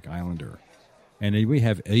 Pacific Islander, and then we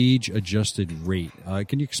have age-adjusted rate.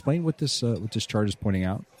 Can you explain what this chart is pointing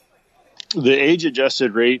out? The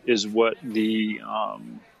age-adjusted rate is what it's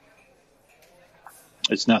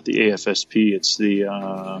not the AFSP, it's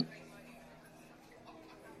the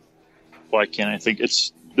why can't I think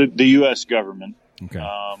it's the U.S. government. Okay.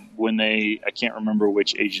 I can't remember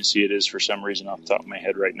which agency it is for some reason off the top of my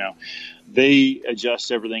head right now. They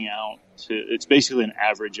adjust everything out it's basically an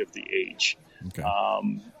average of the age. Okay.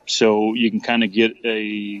 So you can kind of get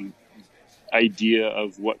a idea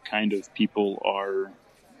of what kind of people are,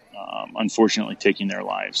 unfortunately taking their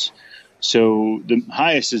lives. So the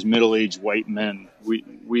highest is middle-aged white men.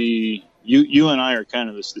 You and I are kind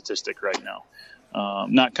of the statistic right now.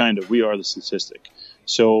 Not kind of, we are the statistic.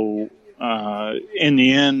 So, in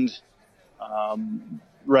the end,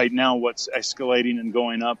 right now what's escalating and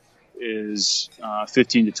going up is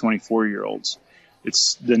 15 to 24-year-olds.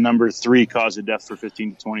 It's the number 3 cause of death for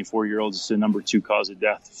 15 to 24-year-olds. It's the number 2 cause of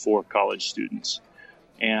death for college students.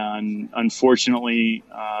 And unfortunately,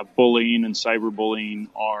 bullying and cyberbullying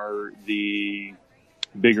are the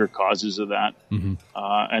bigger causes of that. Mm-hmm.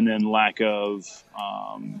 And then lack of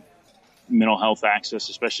mental health access,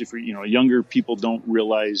 especially for, younger people don't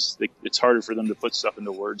realize that it's harder for them to put stuff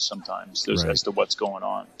into words sometimes as to what's going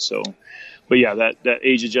on. So, but yeah, that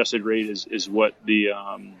age adjusted rate is what the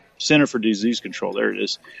Center for Disease Control, there it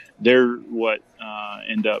is. They're what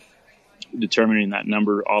end up determining that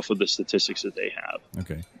number off of the statistics that they have.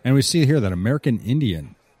 Okay. And we see here that American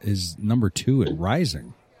Indian is number 2 and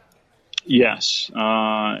rising. Yes.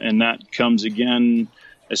 And that comes again,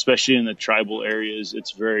 especially in the tribal areas,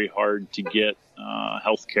 it's very hard to get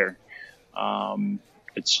health care.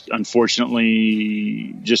 It's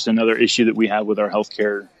unfortunately just another issue that we have with our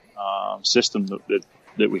healthcare system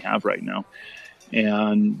that we have right now.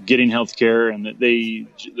 And getting health care, and that the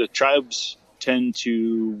tribes tend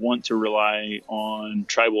to want to rely on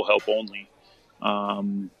tribal help only.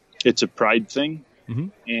 It's a pride thing. Mm-hmm.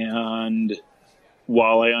 And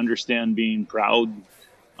while I understand being proud,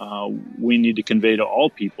 we need to convey to all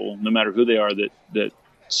people, no matter who they are, that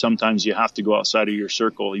sometimes you have to go outside of your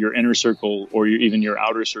circle, your inner circle, or even your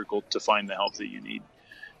outer circle to find the help that you need.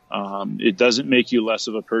 It doesn't make you less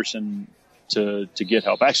of a person to get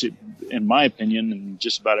help. Actually, in my opinion, and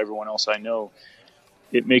just about everyone else I know,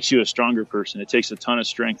 it makes you a stronger person. It takes a ton of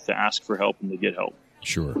strength to ask for help and to get help.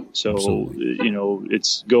 Sure. So, Absolutely.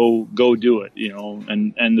 it's go do it,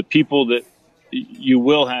 and the people that you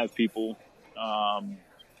will have people,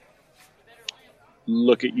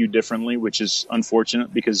 look at you differently, which is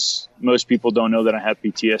unfortunate because most people don't know that I have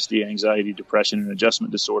PTSD, anxiety, depression, and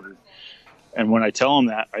adjustment disorder. And when I tell them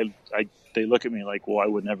that, they look at me like, well, I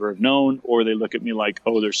would never have known, or they look at me like,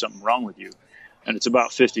 oh, there's something wrong with you. And it's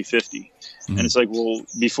about 50-50. Mm-hmm. And it's like, well,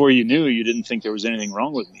 before you knew, you didn't think there was anything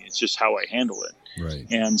wrong with me. It's just how I handle it. Right.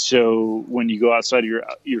 And so when you go outside of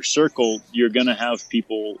your circle, you're going to have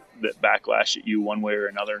people that backlash at you one way or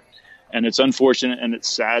another. And it's unfortunate and it's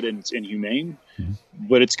sad and it's inhumane, mm-hmm.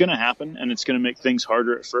 but it's going to happen and it's going to make things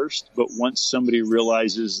harder at first. But once somebody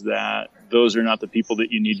realizes that those are not the people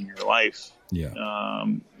that you need in your life,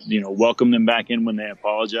 welcome them back in when they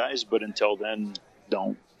apologize. But until then,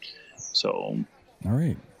 don't. So. All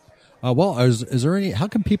right. Well, is there any, how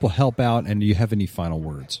can people help out? And do you have any final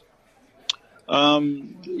words?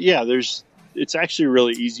 It's actually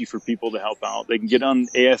really easy for people to help out. They can get on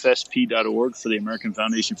AFSP.org for the American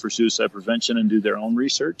Foundation for Suicide Prevention and do their own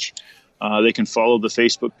research. They can follow the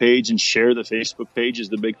Facebook page and share the Facebook page is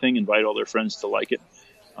the big thing. Invite all their friends to like it.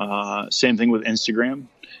 Same thing with Instagram.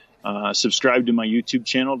 Subscribe to my YouTube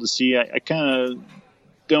channel to see. I kind of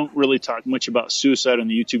don't really talk much about suicide on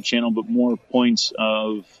the YouTube channel, but more points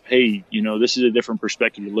of, hey, this is a different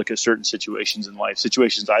perspective to look at certain situations in life,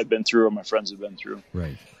 situations I've been through or my friends have been through.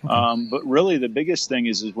 Right. Okay. But really the biggest thing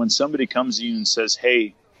is when somebody comes to you and says,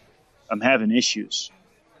 hey, I'm having issues.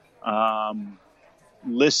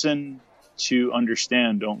 Listen to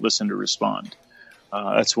understand. Don't listen to respond.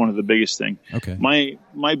 That's one of the biggest things. Okay. My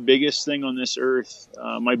biggest thing on this earth,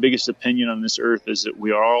 my biggest opinion on this earth is that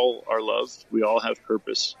we all are loved. We all have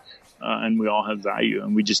purpose, and we all have value.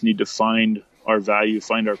 And we just need to find our value,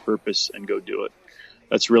 find our purpose, and go do it.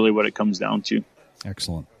 That's really what it comes down to.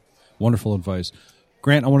 Excellent. Wonderful advice.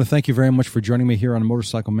 Grant, I want to thank you very much for joining me here on the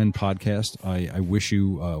Motorcycle Men podcast. I wish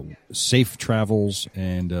you safe travels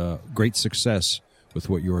and great success with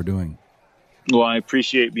what you are doing. Well, I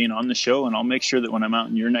appreciate being on the show, and I'll make sure that when I'm out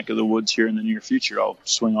in your neck of the woods here in the near future, I'll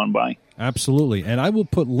swing on by. Absolutely. And I will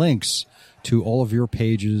put links to all of your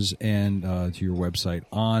pages and to your website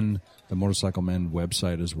on the Motorcycle Men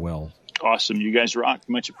website as well. Awesome. You guys rock.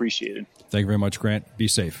 Much appreciated. Thank you very much, Grant. Be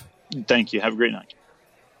safe. Thank you. Have a great night.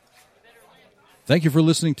 Thank you for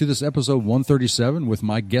listening to this episode 137 with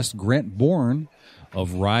my guest, Grant Bourne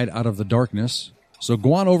of Ride Out of the Darkness. So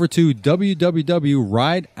go on over to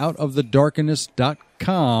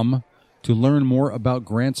www.rideoutofthedarkness.com to learn more about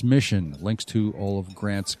Grant's mission. Links to all of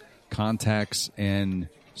Grant's contacts and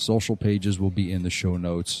social pages will be in the show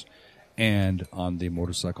notes and on the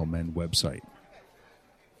Motorcycle Men website.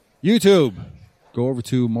 YouTube. Go over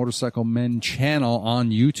to Motorcycle Men channel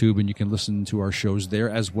on YouTube and you can listen to our shows there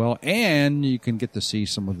as well. And you can get to see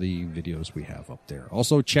some of the videos we have up there.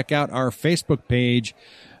 Also, check out our Facebook page,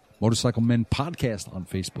 Motorcycle Men Podcast on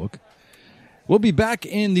Facebook. We'll be back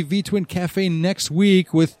in the V-Twin Cafe next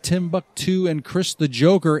week with Timbuktu and Chris the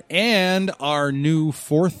Joker and our new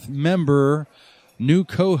fourth member, new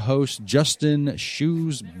co-host Justin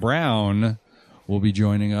Shoes Brown will be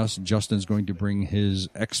joining us. Justin's going to bring his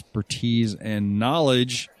expertise and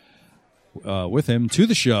knowledge with him to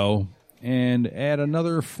the show and add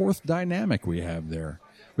another fourth dynamic we have there.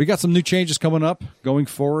 We got some new changes coming up going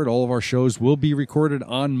forward. All of our shows will be recorded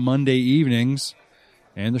on Monday evenings,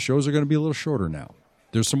 and the shows are going to be a little shorter now.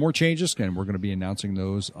 There's some more changes, and we're going to be announcing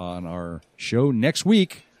those on our show next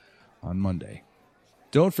week on Monday.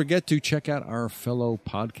 Don't forget to check out our fellow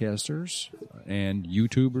podcasters and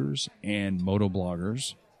YouTubers and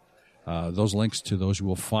motobloggers. Those links to those you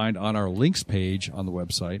will find on our links page on the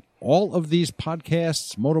website. All of these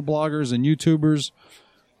podcasts, motobloggers, and YouTubers,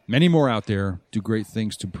 many more out there, do great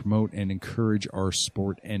things to promote and encourage our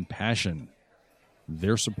sport and passion.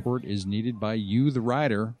 Their support is needed by you, the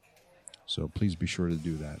rider, so please be sure to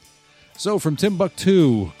do that. So from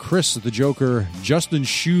Timbuktu, Chris the Joker, Justin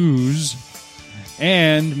Shoes,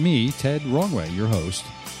 and me, Ted Wrongway, your host,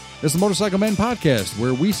 it's the Motorcycle Men Podcast,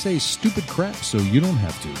 where we say stupid crap so you don't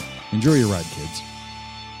have to. Enjoy your ride, kids.